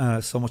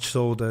 So much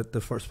so that the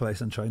first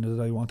place in China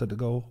that I wanted to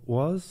go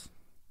was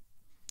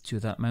to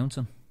that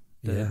mountain,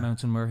 the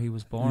mountain where he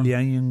was born,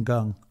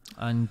 Lianyungang.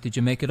 And did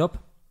you make it up?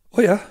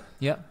 Oh yeah.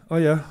 Yeah. Oh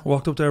yeah.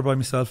 Walked up there by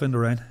myself in the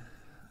rain.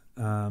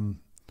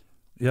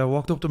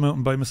 Walked up the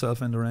mountain by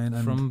myself in the rain.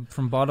 And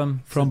from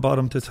bottom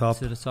to top.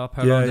 To the top.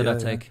 How long did that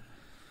take?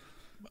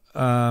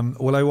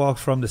 Well, I walked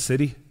from the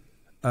city.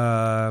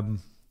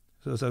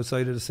 So it's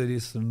outside of the city.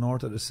 It's the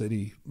north of the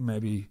city.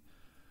 Maybe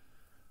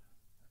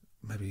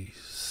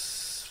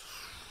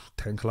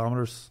 10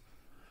 kilometers.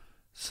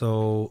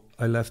 So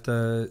I left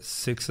at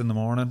 6 in the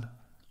morning,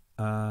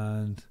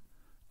 and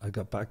I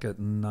got back at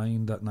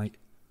 9 that night.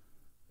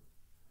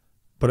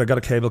 But I got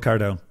a cable car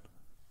down.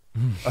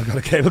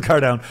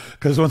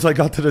 Because once I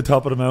got to the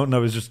top of the mountain, I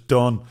was just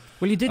done.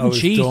 Well, you didn't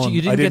cheat.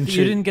 You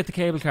didn't get the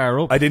cable car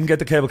up. I didn't get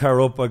the cable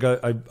car up.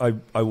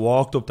 I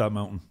walked up that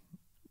mountain.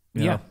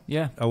 Yeah.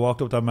 I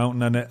walked up that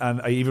mountain,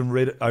 and I even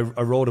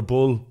rode a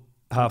bull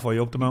halfway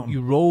up the mountain.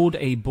 You rode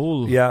a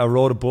bull? Yeah, I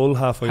rode a bull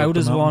halfway up the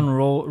mountain. How does one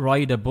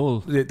ride a bull?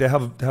 They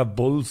have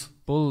bulls.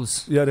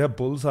 Bulls? Yeah, they have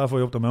bulls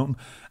halfway up the mountain.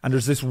 And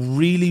there's this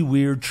really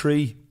weird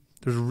tree.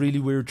 There's a really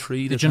weird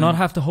tree. Did you not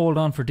have to hold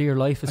on for dear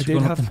life as you're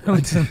going up the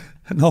mountain?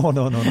 No.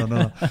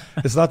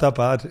 It's not that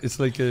bad. It's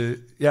like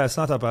it's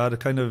not that bad. It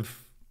kind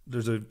of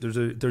there's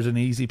an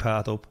easy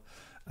path up.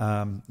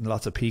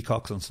 Lots of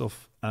peacocks and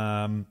stuff.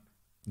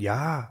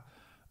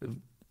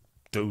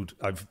 Dude,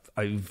 I've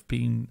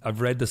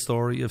read the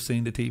story, I've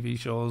seen the TV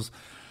shows,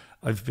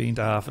 I've been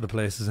to half of the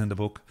places in the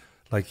book,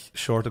 like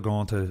short of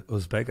going to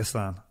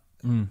Uzbekistan,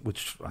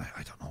 which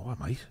I don't know, I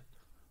might.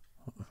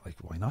 Like,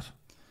 why not?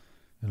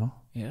 You know?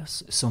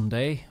 Yes,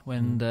 someday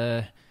when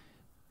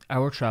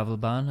our travel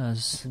ban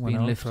has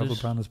been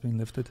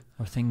lifted,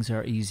 or things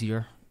are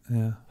easier.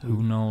 Yeah.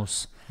 Who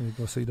knows? We'll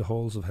go see the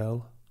holes of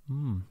hell.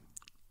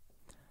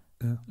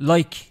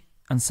 Like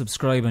and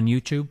subscribe on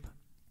YouTube.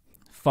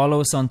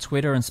 Follow us on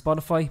Twitter and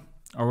Spotify,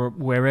 or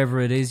wherever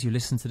it is you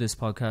listen to this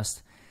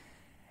podcast.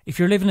 If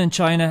you're living in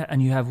China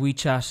and you have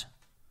WeChat,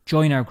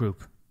 join our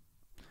group.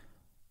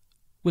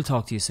 We'll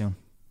talk to you soon.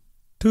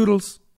 Toodles.